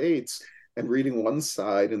these debates and reading one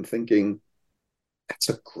side and thinking, that's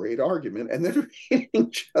a great argument, and then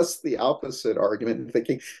reading just the opposite argument and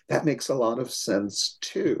thinking that makes a lot of sense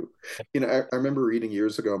too. I remember reading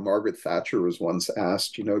years ago, Margaret Thatcher was once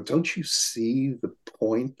asked, don't you see the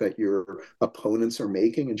point that your opponents are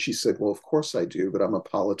making? And she said, well, of course I do, but I'm a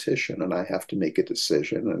politician and I have to make a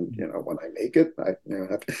decision, and when I make it, I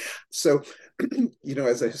have to. So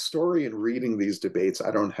as a historian reading these debates,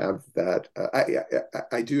 I don't have that.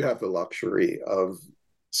 I do have the luxury of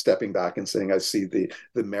stepping back and saying I see the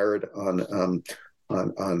merit on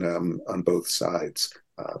both sides.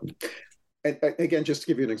 And again, just to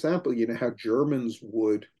give you an example, how Germans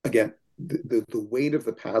would, again, the weight of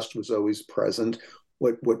the past was always present.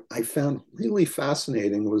 What I found really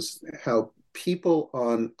fascinating was how people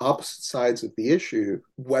on opposite sides of the issue,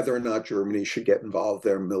 whether or not Germany should get involved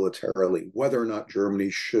there militarily, whether or not Germany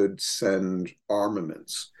should send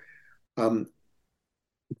armaments,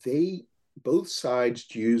 they both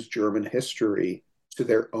sides use German history to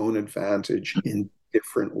their own advantage in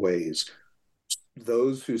different ways.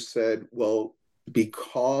 Those who said, well,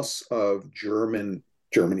 because of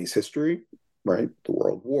Germany's history, right, the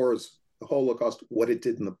World Wars, the Holocaust, what it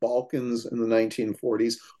did in the Balkans in the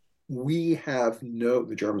 1940s,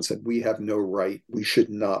 the Germans said, we have no right, we should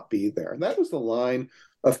not be there. And that was the line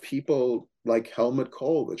of people like Helmut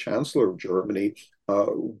Kohl, the Chancellor of Germany,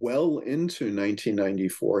 well into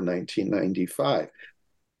 1994, 1995.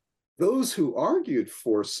 Those who argued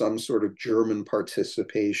for some sort of German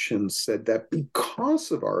participation said that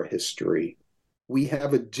because of our history, we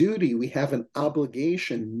have a duty, we have an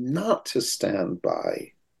obligation not to stand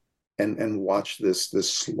by and watch this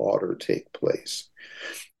slaughter take place.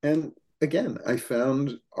 And again, I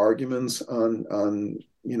found arguments on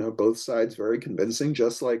both sides very convincing,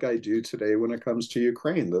 just like I do today when it comes to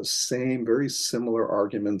Ukraine. Those same very similar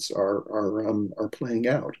arguments are playing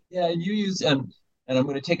out. Yeah, and you use and I'm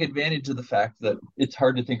going to take advantage of the fact that it's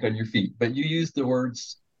hard to think on your feet, but you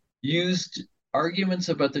used arguments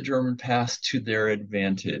about the German past to their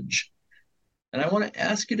advantage. And I want to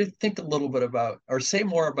ask you to think a little bit about, or say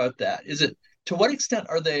more about that. To what extent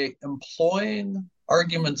are they employing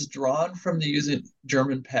arguments drawn from the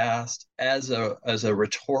German past as a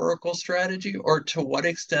rhetorical strategy, or to what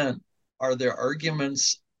extent are their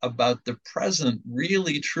arguments about the present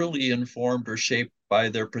really truly informed or shaped by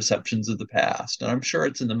their perceptions of the past? And I'm sure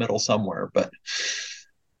it's in the middle somewhere, but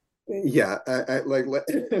Yeah, I like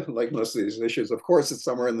most of these issues. Of course, it's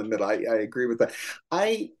somewhere in the middle. I agree with that.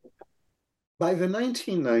 I By the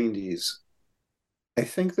 1990s, I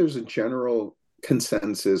think there's a general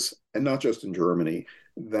consensus, and not just in Germany,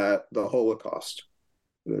 that the Holocaust,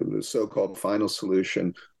 the so-called final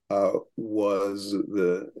solution, was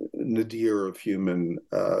the nadir of human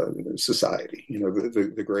society. You know,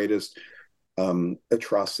 the greatest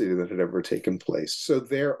atrocity that had ever taken place. So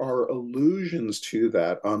there are allusions to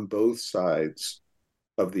that on both sides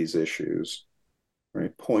of these issues,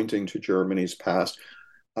 right? Pointing to Germany's past.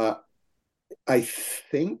 Uh, I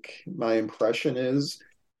think my impression is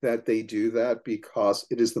that they do that because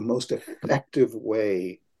it is the most effective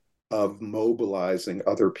way of mobilizing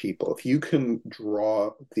other people. If you can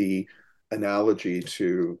draw the analogy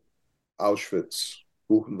to Auschwitz,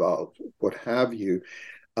 Buchenwald, what have you,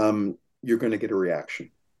 you're going to get a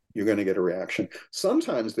reaction. You're going to get a reaction.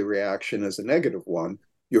 Sometimes the reaction is a negative one.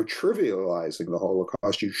 You're trivializing the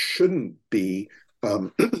Holocaust. You shouldn't be.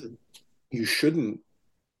 You shouldn't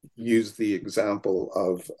use the example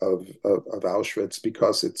of Auschwitz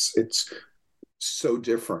because it's so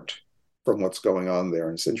different from what's going on there,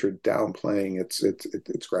 and since you're downplaying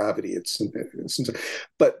its gravity,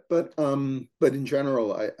 but in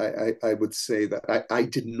general, I would say that I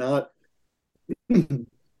did not.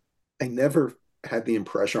 I never had the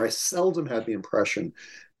impression, or I seldom had the impression,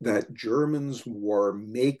 that Germans were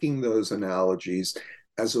making those analogies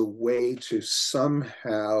as a way to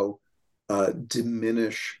somehow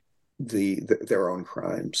diminish their own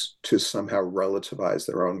crimes, to somehow relativize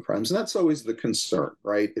their own crimes, and that's always the concern,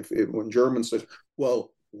 right? If when Germans say,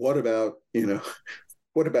 "Well, what about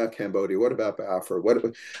what about Cambodia? What about Biafra?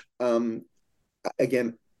 What?" Um,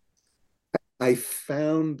 Again, I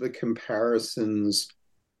found the comparisons,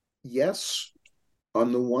 yes,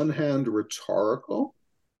 on the one hand, rhetorical,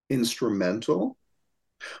 instrumental,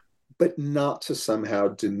 but not to somehow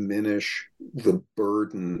diminish the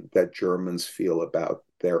burden that Germans feel about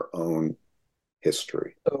their own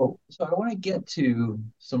history. So I want to get to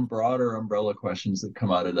some broader umbrella questions that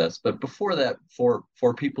come out of this. But before that, for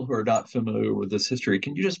people who are not familiar with this history,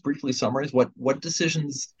 can you just briefly summarize what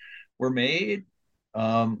decisions were made?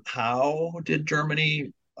 How did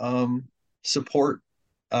Germany support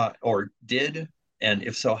or did, and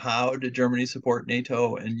if so, how did Germany support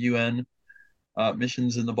NATO and UN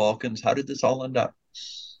missions in the Balkans? How did this all end up?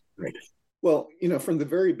 Right. Well, from the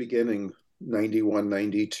very beginning, 91,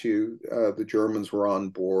 92, the Germans were on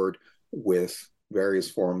board with various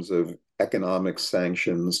forms of economic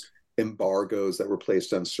sanctions, embargoes that were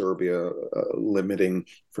placed on Serbia, limiting,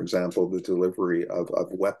 for example, the delivery of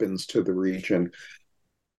weapons to the region.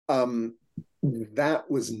 Um, that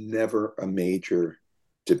was never a major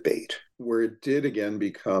debate. Where it did again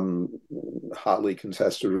become hotly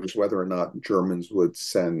contested was whether or not Germans would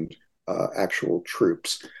send actual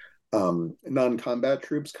troops. Non-combat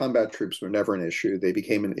troops, combat troops were never an issue. They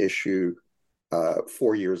became an issue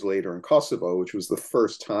 4 years later in Kosovo, which was the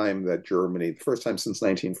first time that Germany, the first time since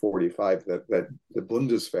 1945 that the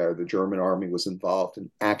Bundeswehr, the German army, was involved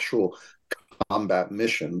in actual combat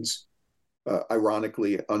missions.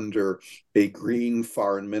 Ironically, under a Green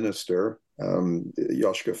foreign minister,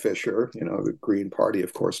 Joschka Fischer, the Green Party,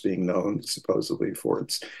 of course, being known supposedly for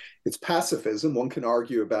its pacifism. One can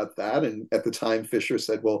argue about that. And at the time, Fischer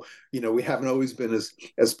said, well, we haven't always been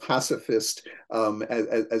as pacifist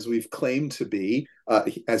as we've claimed to be,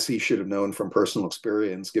 as he should have known from personal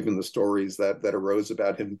experience, given the stories that arose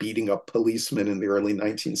about him beating up policemen in the early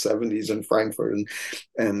 1970s in Frankfurt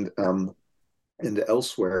and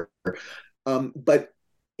elsewhere. But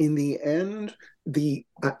in the end,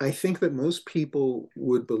 I think that most people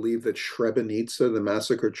would believe that Srebrenica, the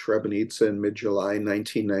massacre at Srebrenica in mid-July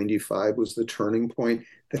 1995, was the turning point.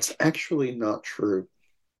 That's actually not true.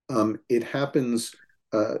 It happens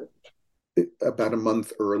about a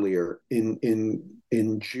month earlier. In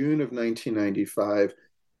June of 1995,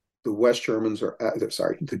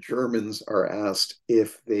 the Germans are asked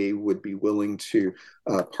if they would be willing to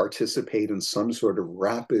participate in some sort of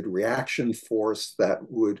rapid reaction force that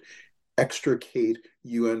would extricate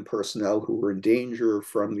UN personnel who were in danger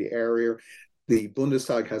from the area. The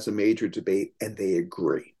Bundestag has a major debate, and they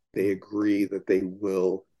agree. They agree that they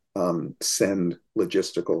will send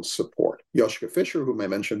logistical support. Joschka Fischer, whom I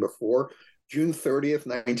mentioned before, June 30th,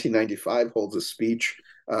 1995, holds a speech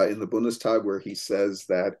in the Bundestag where he says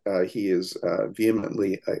that he is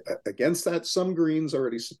vehemently against that. Some Greens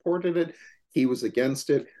already supported it. He was against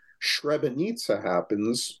it. Srebrenica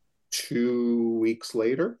happens 2 weeks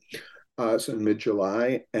later, so in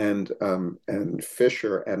mid-July, and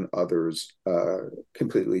Fischer and others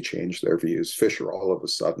completely changed their views. Fischer all of a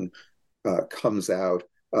sudden comes out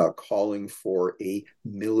calling for a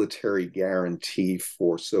military guarantee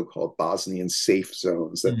for so-called Bosnian safe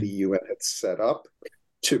zones that the UN had set up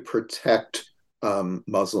to protect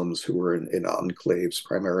Muslims who were in enclaves,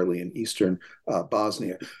 primarily in eastern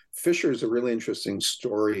Bosnia. Fisher is a really interesting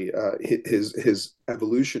story. His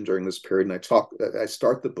evolution during this period, and I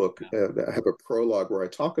start the book. I have a prologue where I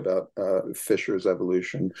talk about Fisher's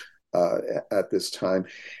evolution at this time.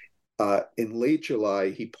 In late July,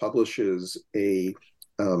 he publishes an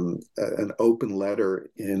open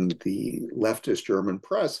letter in the leftist German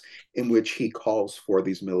press in which he calls for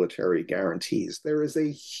these military guarantees. There is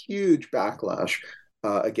a huge backlash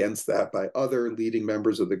against that by other leading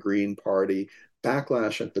members of the Green Party.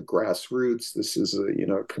 Backlash at the grassroots. This is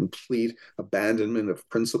a complete abandonment of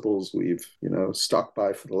principles we've stuck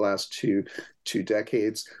by for the last two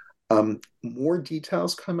decades. More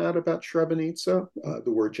details come out about Srebrenica.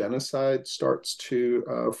 The word genocide starts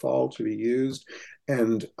to fall to be used.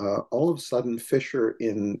 And all of a sudden, Fisher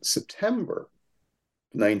in September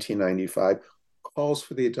 1995 calls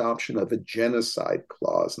for the adoption of a genocide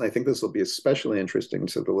clause. And I think this will be especially interesting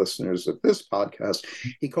to the listeners of this podcast.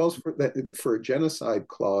 He calls for a genocide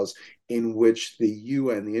clause in which the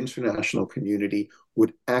UN, the international community,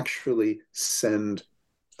 would actually send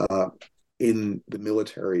in the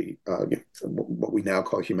military, what we now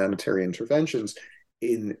call humanitarian interventions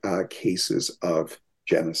in cases of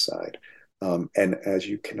genocide. And as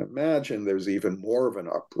you can imagine, there's even more of an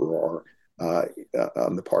uproar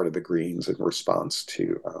on the part of the Greens in response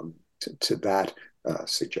to that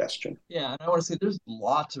suggestion. Yeah, and I want to say there's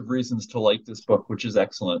lots of reasons to like this book, which is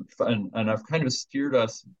excellent. And I've kind of steered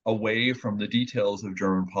us away from the details of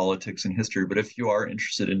German politics and history. But if you are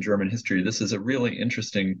interested in German history, this is a really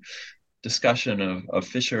interesting discussion of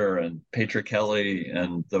Fisher and Patrick-Kelly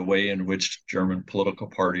and the way in which German political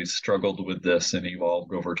parties struggled with this and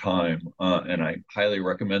evolved over time. And I highly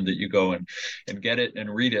recommend that you go and get it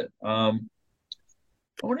and read it. I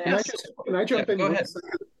want to ask. Can I jump in? Go ahead.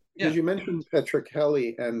 Because you mentioned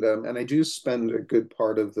Patrick-Kelly, and I do spend a good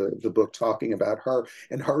part of the book talking about her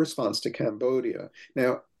and her response to Cambodia.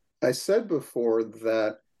 Now, I said before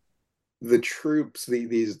that the troops,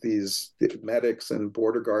 these medics and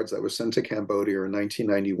border guards that were sent to Cambodia in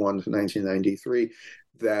 1991 to 1993,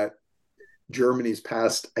 that Germany's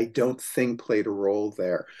past, I don't think, played a role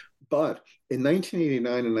there. But in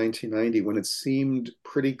 1989 and 1990, when it seemed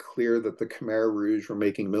pretty clear that the Khmer Rouge were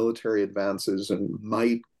making military advances and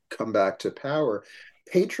might come back to power,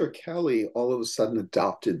 Patrick-Kelly all of a sudden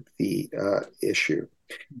adopted the issue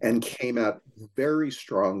and came out very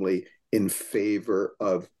strongly in favor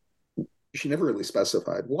of, she never really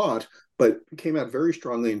specified what, but came out very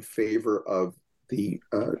strongly in favor of the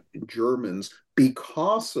Germans,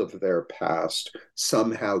 because of their past,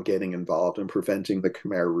 somehow getting involved in preventing the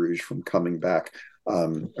Khmer Rouge from coming back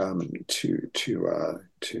to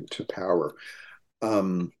power.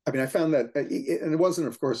 I found that, and it wasn't,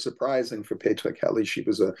 of course, surprising for Patrick-Kelly. She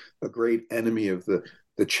was a great enemy of the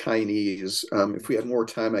Chinese. If we had more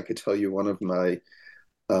time, I could tell you one of the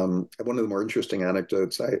more interesting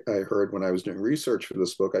anecdotes I heard when I was doing research for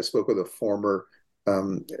this book. I spoke with a former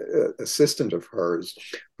assistant of hers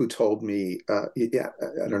who told me, I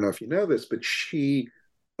don't know if you know this, but she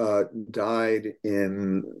died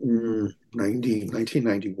in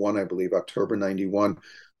 1991, I believe, October 91.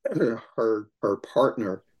 Her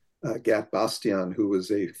partner, Gat Bastian, who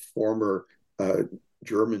was a former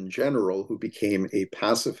German general who became a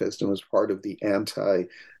pacifist and was part of the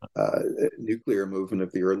anti-nuclear movement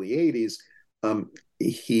of the early 80s,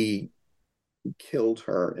 he killed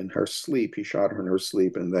her in her sleep. He shot her in her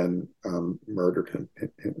sleep and then murdered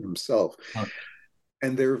himself. Huh.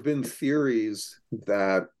 And there have been theories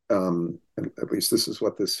that, at least this is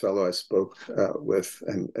what this fellow I spoke with,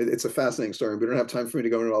 and it's a fascinating story. We don't have time for me to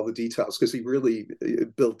go into all the details because he really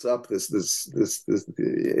built up this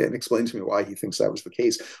and explained to me why he thinks that was the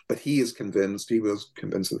case. But he was convinced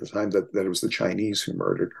at the time that it was the Chinese who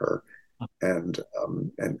murdered her, and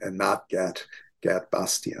not Gat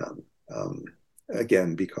Bastian.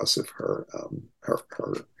 Again, because of her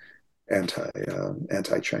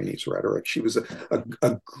anti-Chinese rhetoric. She was a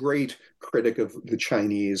great critic of the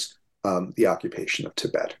Chinese, the occupation of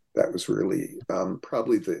Tibet. That was really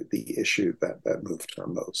probably the issue that moved her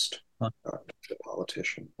most as a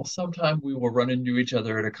politician. Well, sometime we will run into each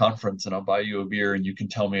other at a conference and I'll buy you a beer and you can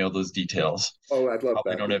tell me all those details. Oh, I'd love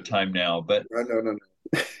Probably that. don't have time now, but No.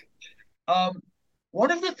 One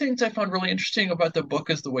of the things I found really interesting about the book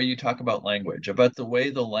is the way you talk about language, about the way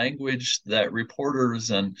the language that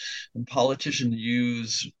reporters and politicians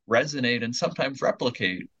use resonate and sometimes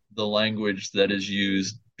replicate the language that is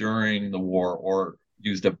used during the war or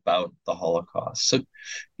used about the Holocaust. So can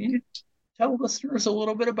you tell listeners a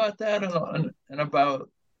little bit about that and about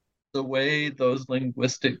the way those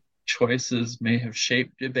linguistic choices may have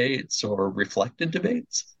shaped debates or reflected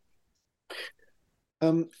debates?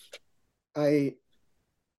 Um, I,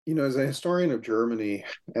 as a historian of Germany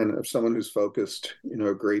and of someone who's focused,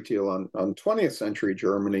 a great deal on 20th century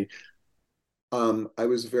Germany, I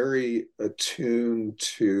was very attuned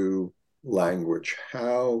to language,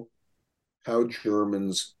 how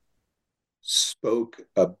Germans spoke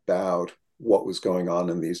about what was going on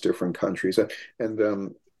in these different countries.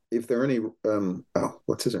 And if there are any,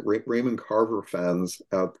 what's his name, Raymond Carver fans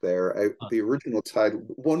out there, the original title,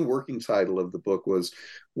 one working title of the book was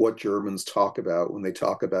 "What Germans Talk About When They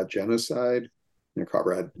Talk About Genocide."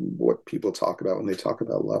 Carver had "What People Talk About When They Talk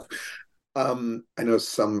About Love." I know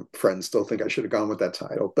some friends still think I should have gone with that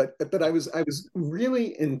title, but I was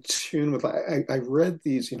really in tune with. I read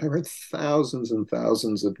these, I read thousands and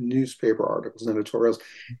thousands of newspaper articles and editorials,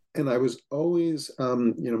 and I was always,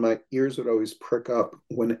 my ears would always prick up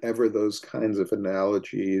whenever those kinds of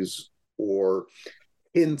analogies or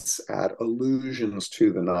hints at allusions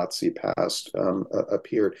to the Nazi past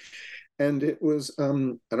appeared. And it was, I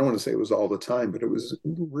don't want to say it was all the time, but it was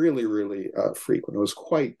really, really frequent. It was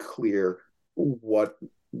quite clear what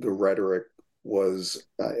the rhetoric was,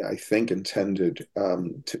 I think, intended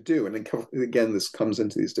to do. And again, this comes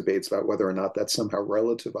into these debates about whether or not that somehow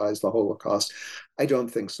relativized the Holocaust. I don't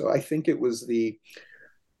think so. I think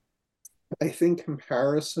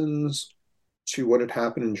comparisons to what had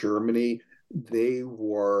happened in Germany, they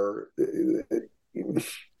were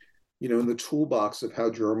in the toolbox of how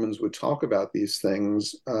Germans would talk about these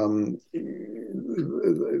things, the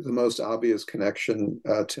most obvious connection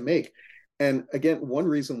to make. And again, one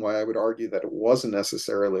reason why I would argue that it wasn't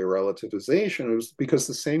necessarily a relativization was because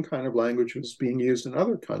the same kind of language was being used in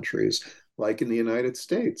other countries, like in the United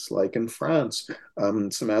States, like in France.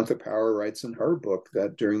 Samantha Power writes in her book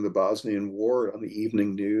that during the Bosnian War on the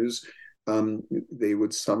evening news, they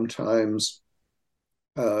would sometimes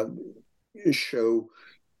show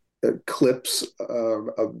clips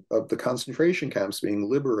of the concentration camps being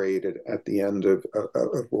liberated at the end of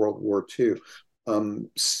World War II.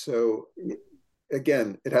 So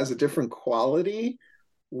again, it has a different quality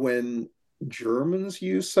when Germans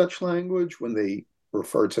use such language, when they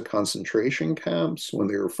refer to concentration camps, when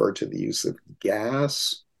they refer to the use of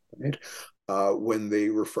gas, right? When they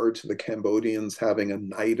refer to the Cambodians having a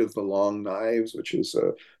night of the long knives, which is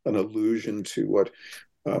an allusion to what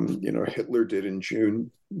Hitler did in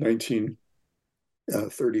June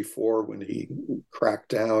 1934 when he cracked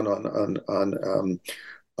down on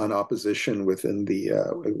opposition within the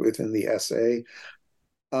SA.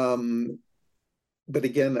 But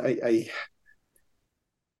again,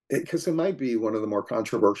 because it might be one of the more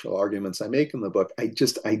controversial arguments I make in the book, I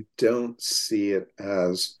don't see it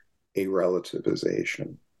as a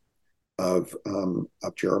relativization of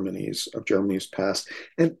Germany's past.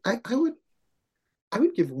 And I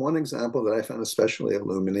would give one example that I found especially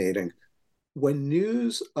illuminating. When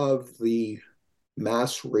news of the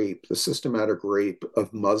mass rape, the systematic rape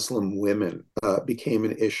of Muslim women became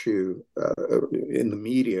an issue in the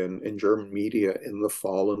media, in German media in the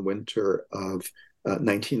fall and winter of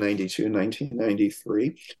 1992,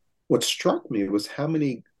 1993, what struck me was how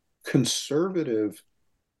many conservative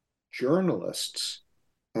journalists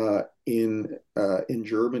in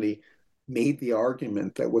Germany made the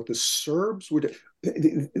argument that what the Serbs would,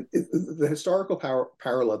 the historical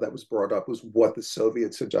parallel that was brought up was what the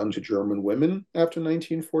Soviets had done to German women after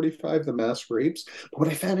 1945, the mass rapes. But what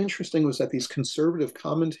I found interesting was that these conservative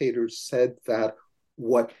commentators said that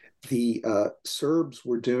what the Serbs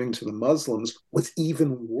were doing to the Muslims was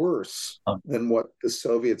even worse than what the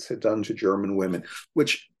Soviets had done to German women,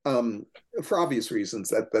 which, for obvious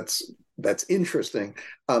reasons, that's interesting.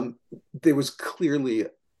 There was clearly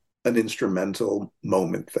an instrumental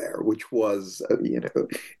moment there, which was,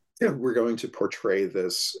 we're going to portray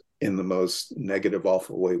this in the most negative,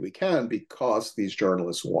 awful way we can because these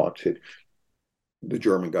journalists wanted the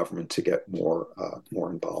German government to get more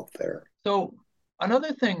involved there. So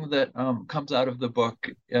another thing that comes out of the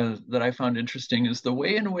book that I found interesting is the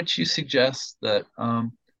way in which you suggest that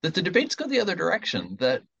that the debates go the other direction,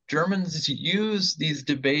 that Germans use these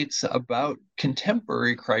debates about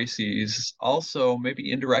contemporary crises also,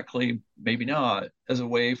 maybe indirectly, maybe not, as a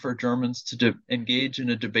way for Germans to engage in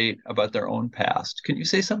a debate about their own past. Can you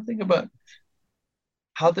say something about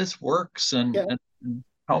how this works and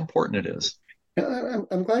how important it is?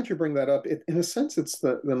 I'm glad you bring that up. In a sense, it's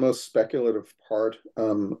the most speculative part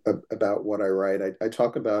about what I write. I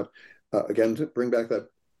talk about, again, to bring back that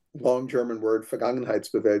long German word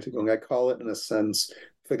Vergangenheitsbewältigung. I call it, in a sense,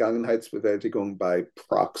 Vergangenheitsbewältigung by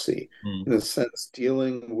proxy, in a sense,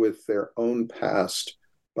 dealing with their own past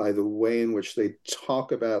by the way in which they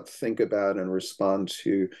talk about, think about, and respond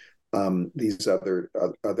to these other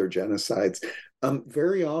genocides.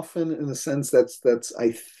 Very often, in a sense, that's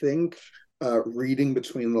I think reading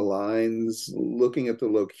between the lines, looking at the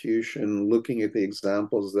locution, looking at the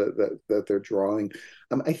examples that they're drawing.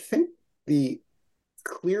 I think the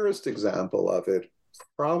clearest example of it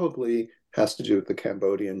probably has to do with the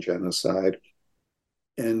Cambodian genocide,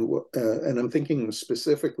 and I'm thinking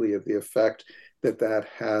specifically of the effect that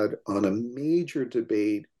had on a major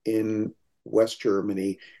debate in West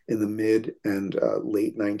Germany in the mid and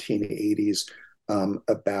late 1980s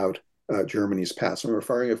about Germany's past. I'm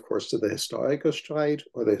referring, of course, to the Historikerstreit,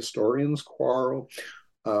 or the historians' quarrel,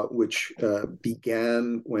 which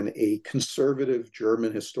began when a conservative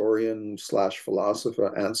German historian slash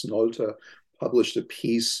philosopher, Ernst Nolte, published a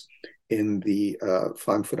piece in the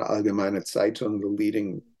Frankfurter Allgemeine Zeitung, the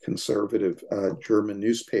leading conservative German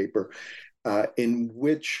newspaper, in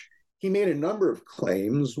which he made a number of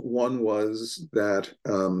claims. One was that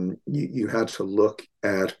you had to look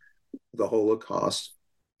at the Holocaust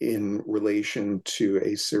in relation to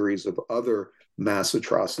a series of other mass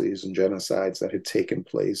atrocities and genocides that had taken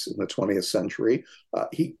place in the 20th century.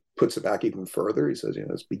 He puts it back even further. He says,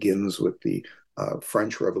 this begins with the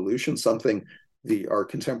French Revolution, something our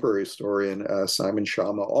contemporary historian Simon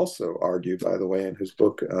Schama also argued, by the way, in his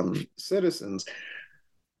book Citizens.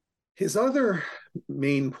 His other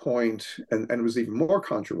main point, and it was even more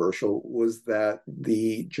controversial, was that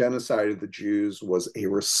the genocide of the Jews was a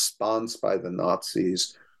response by the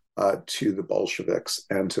Nazis to the Bolsheviks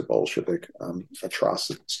and to Bolshevik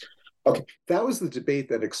atrocities. Okay, that was the debate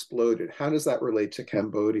that exploded. How does that relate to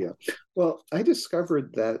Cambodia? Well, I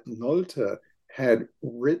discovered that Nolte had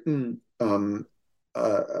written a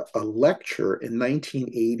lecture in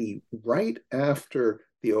 1980, right after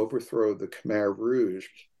the overthrow of the Khmer Rouge.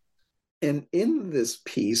 And in this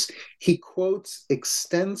piece, he quotes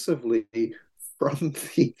extensively from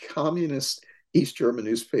the communist East German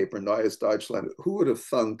newspaper, Neues Deutschland. Who would have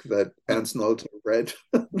thunk that Ernst Nolte read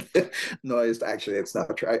Neues? Actually, it's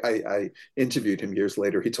not true. I interviewed him years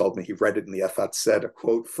later. He told me he read it in the FAZ, a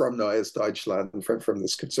quote from Neues Deutschland, from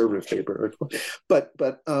this conservative paper.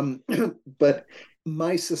 But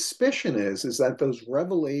my suspicion is that those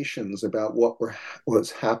revelations about what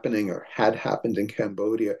was happening or had happened in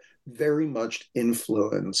Cambodia very much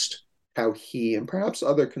influenced how he and perhaps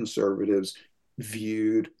other conservatives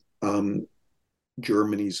viewed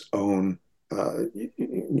Germany's own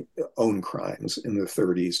crimes in the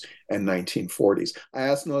 30s and 1940s. I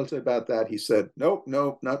asked Nolte about that. He said, nope,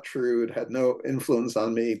 not true. It had no influence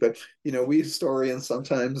on me. But, we historians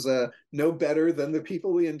sometimes know better than the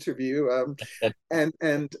people we interview.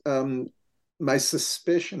 And my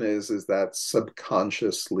suspicion is that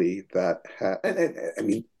subconsciously and I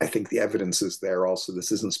mean, I think the evidence is there also.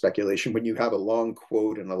 This isn't speculation. When you have a long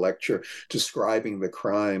quote in a lecture describing the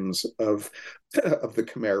crimes of the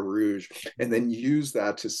Khmer Rouge, and then use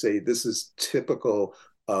that to say this is typical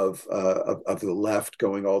of the left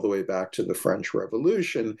going all the way back to the French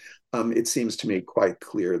Revolution, it seems to me quite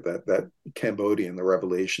clear that Cambodia and the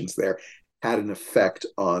revelations there had an effect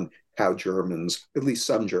on how Germans, at least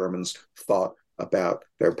some Germans, thought about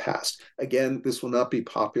their past. Again, this will not be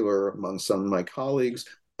popular among some of my colleagues.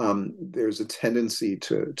 There's a tendency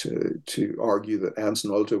to argue that Ernst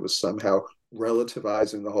Nolte was somehow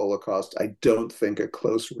relativizing the Holocaust. I don't think a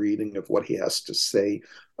close reading of what he has to say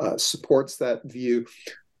supports that view.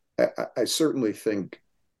 I certainly think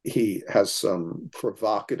he has some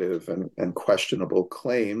provocative and questionable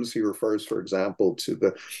claims. He refers, for example, to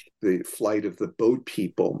the flight of the boat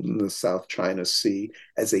people in the South China Sea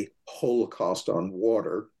as a Holocaust on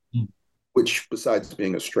water, which, besides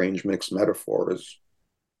being a strange mixed metaphor, is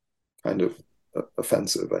kind of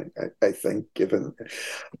offensive, I think, given.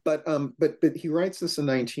 But he writes this in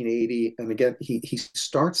 1980, and again, he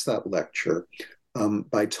starts that lecture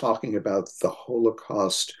by talking about the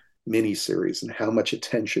Holocaust miniseries and how much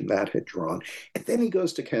attention that had drawn. And then he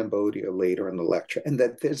goes to Cambodia later in the lecture, and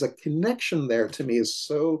that there's a connection there, to me, is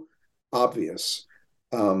so obvious.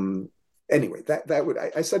 Anyway, that would,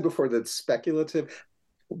 I said before that it's speculative.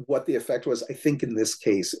 What the effect was, I think in this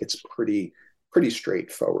case, it's pretty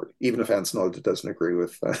straightforward, even if Ernst Nolte doesn't agree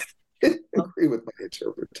with agree with my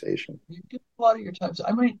interpretation. You give a lot of your time. So,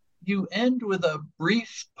 I mean, you end with a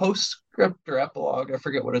brief post postscript or epilogue, I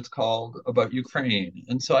forget what it's called, about Ukraine.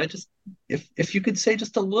 And so if you could say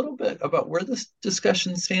just a little bit about where this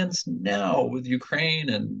discussion stands now with Ukraine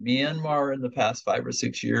and Myanmar in the past 5 or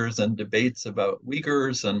 6 years, and debates about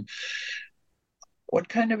Uyghurs, and what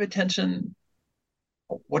kind of attention,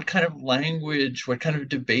 what kind of language, what kind of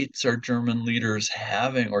debates are German leaders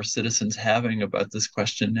having or citizens having about this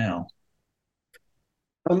question now?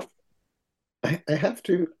 Um, I have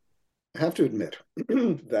to admit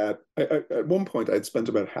that at one point I'd spent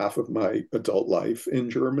about half of my adult life in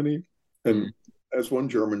Germany, and Mm. as one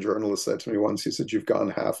German journalist said to me once, he said, "You've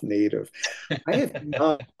gone half native." I have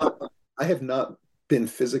not. I have not been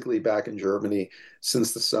physically back in Germany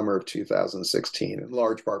since the summer of 2016, in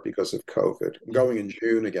large part because of COVID. I'm going in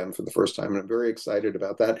June again for the first time, and I'm very excited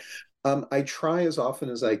about that. I try as often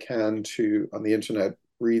as I can to, on the internet,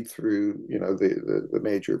 read through, the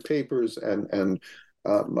major papers, and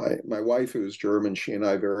my wife, who is German, she and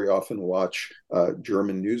I very often watch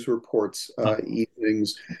German news reports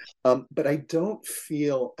evenings, but I don't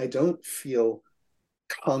feel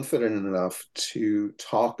confident enough to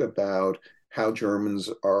talk about how Germans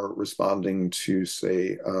are responding to,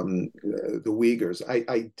 say, the Uyghurs.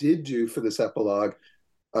 I did do for this epilogue.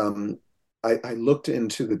 Um, I looked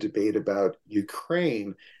into the debate about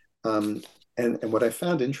Ukraine, um, and what I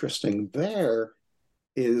found interesting there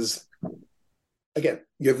is, again,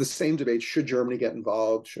 you have the same debate: should Germany get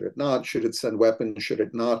involved? Should it not? Should it send weapons? Should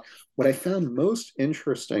it not? What I found most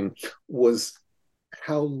interesting was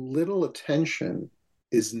how little attention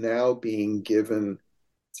is now being given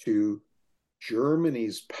to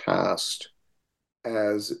Germany's past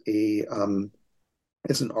as an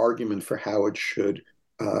argument for how it should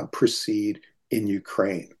proceed in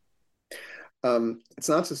Ukraine. It's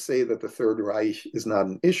not to say that the Third Reich is not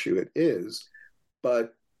an issue; it is,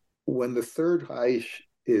 but when the Third Reich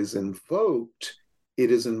is invoked,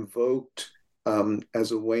 it is invoked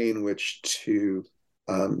as a way in which to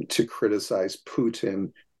criticize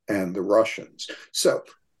Putin and the Russians. So,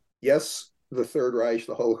 yes, the Third Reich,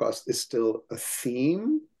 the Holocaust, is still a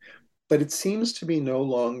theme, but it seems to be no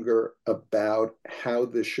longer about how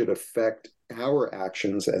this should affect our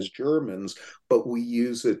actions as Germans, but we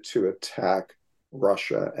use it to attack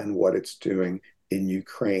Russia and what it's doing in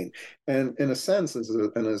Ukraine. And in a sense,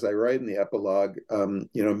 and as I write in the epilogue,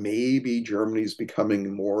 maybe Germany's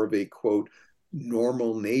becoming more of a, quote,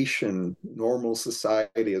 normal nation, normal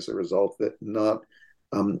society, as a result, that not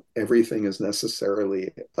everything is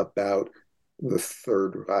necessarily about the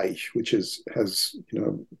Third Reich, which has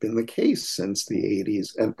been the case since the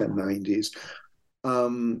 80s and 90s.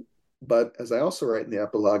 But as I also write in the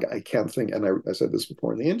epilogue, I can't think, and I said this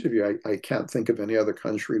before in the interview, I can't think of any other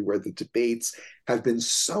country where the debates have been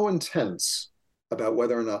so intense about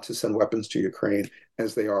whether or not to send weapons to Ukraine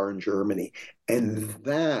as they are in Germany. And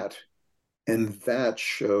that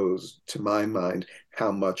shows, to my mind,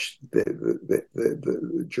 how much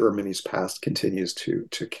the Germany's past continues to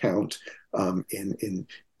count in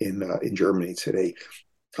Germany today,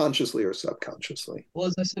 consciously or subconsciously. Well,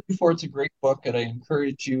 as I said before, it's a great book, and I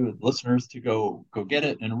encourage you listeners to go get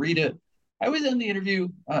it and read it. I was in the interview,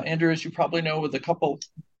 Andrew, as you probably know, with a couple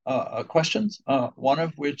questions. One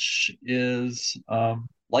of which is,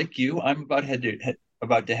 like you, I'm about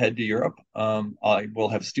to head to Europe. I will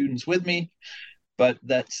have students with me, but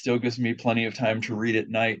that still gives me plenty of time to read at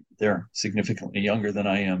night. They're significantly younger than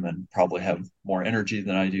I am and probably have more energy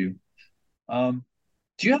than I do. Do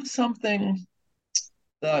you have something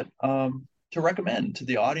that to recommend to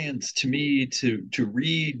the audience, to me, to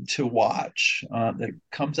read, to watch, that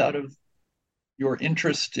comes out of your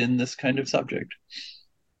interest in this kind of subject?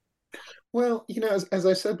 Well, as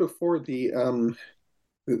I said before, the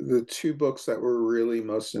two books that were really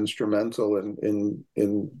most instrumental in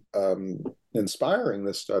inspiring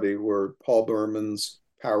this study were Paul Berman's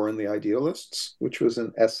Power and the Idealists, which was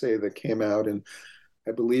an essay that came out in,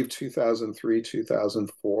 I believe, 2003,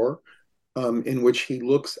 2004, in which he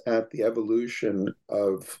looks at the evolution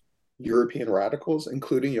of European radicals,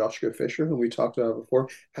 including Joschka Fischer, who we talked about before,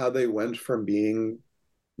 how they went from being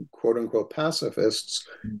quote unquote pacifists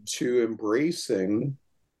to embracing,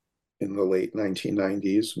 in the late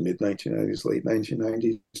 1990s, mid 1990s, late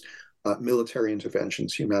 1990s, military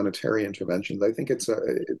interventions, humanitarian interventions. I think it's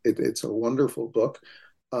a wonderful book.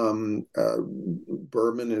 Berman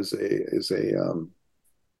is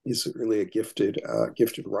really a gifted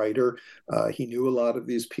writer. He knew a lot of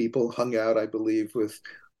these people, hung out, I believe, with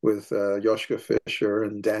Joschka Fischer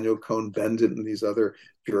and Daniel Cohn-Bendit and these other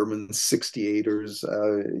German 68ers,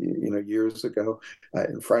 years ago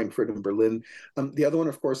in Frankfurt and Berlin. The other one,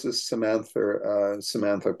 of course, is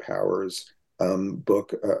Samantha Power's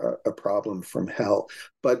book, A Problem from Hell.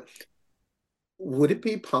 But would it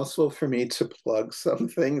be possible for me to plug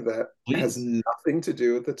something that has Please. nothing to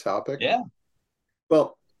do with the topic? Yeah.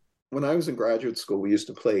 Well, when I was in graduate school, we used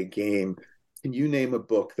to play a game. Can you name a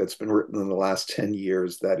book that's been written in the last 10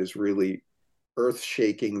 years that is really earth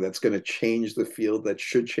shaking, that's going to change the field, that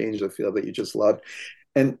should change the field that you just loved?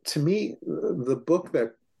 And to me, the book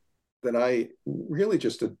that I really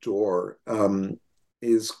just adore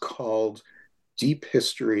is called Deep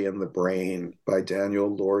History in the Brain by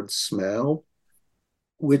Daniel Lord Smale,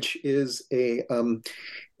 which is a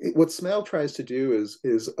what Smale tries to do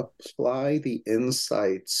is apply the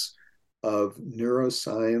insights of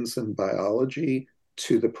neuroscience and biology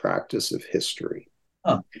to the practice of history.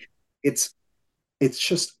 Huh. It's it's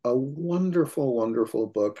just a wonderful, wonderful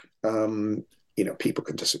book. People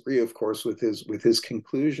can disagree, of course, with his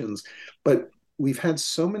conclusions, but we've had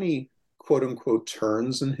so many quote unquote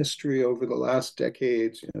turns in history over the last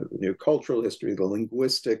decades. The new cultural history, the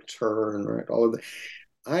linguistic turn, right? All of that.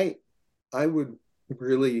 I would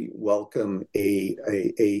really welcome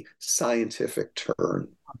a scientific turn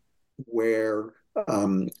where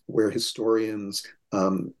where historians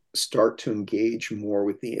start to engage more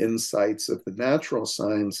with the insights of the natural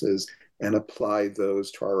sciences and apply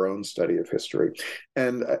those to our own study of history.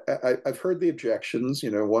 And I've heard the objections.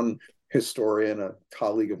 One historian, a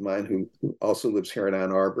colleague of mine who also lives here in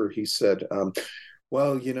Ann Arbor, he said,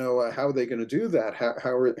 well, how are they going to do that?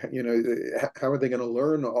 How are they going to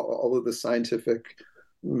learn all of the scientific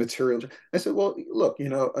material? I said, well, look,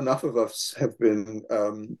 enough of us have been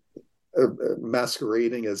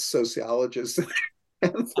masquerading as sociologists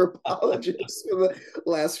anthropologists for the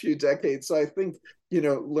last few decades. So I think,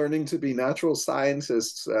 learning to be natural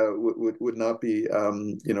scientists would not be,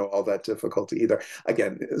 all that difficult either.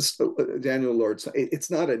 Again, Daniel Lord, it's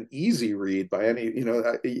not an easy read by any,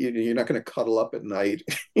 you're not going to cuddle up at night,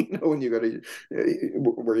 when you go to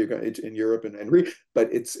where you're going in Europe and read, but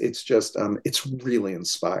it's just, it's really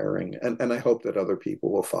inspiring. And I hope that other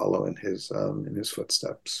people will follow in his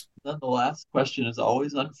footsteps. Then the last question is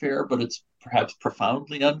always unfair, but it's perhaps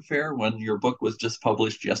profoundly unfair when your book was just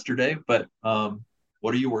published yesterday. But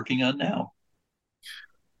what are you working on now?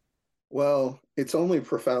 Well, it's only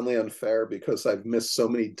profoundly unfair because I've missed so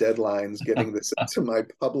many deadlines getting this to my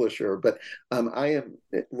publisher. But I am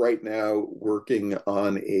right now working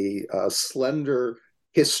on a slender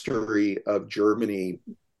history of Germany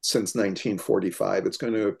since 1945. It's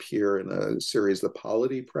going to appear in a series the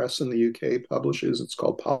Polity Press in the UK publishes. It's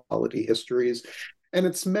called Polity Histories, and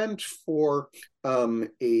it's meant for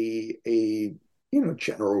a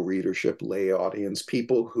general readership, lay audience,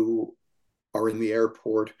 people who are in the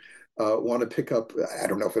airport, want to pick up, I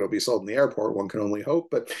don't know if it'll be sold in the airport, one can only hope,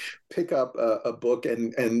 but pick up a book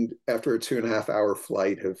and after a 2.5 hour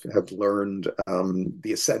flight have learned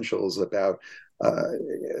the essentials about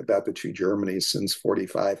the two Germanys since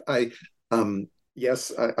 45.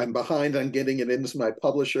 Yes, I'm behind on getting it into my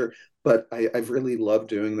publisher, but I've really loved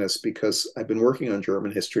doing this because I've been working on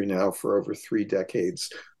German history now for over 3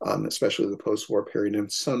 decades, especially the post-war period. And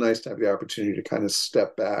it's so nice to have the opportunity to kind of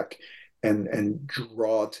step back and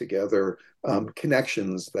draw together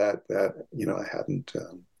connections that I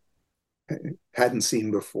hadn't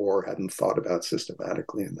seen before, hadn't thought about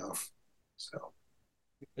systematically enough. So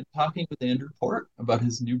We've been talking with Andrew Port about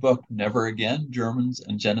his new book, Never Again, Germans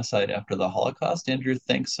and Genocide After the Holocaust. Andrew,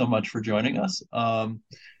 thanks so much for joining us.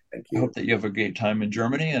 thank I hope you. that you have a great time in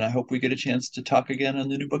Germany, and I hope we get a chance to talk again on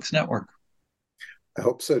the New Books Network. I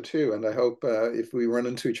hope so too, and I hope if we run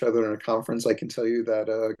into each other in a conference, I can tell you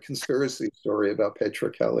that conspiracy story about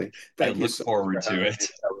Petra Kelly. I Thank you look so much forward for to having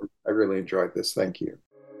it. me. I really enjoyed this. Thank you.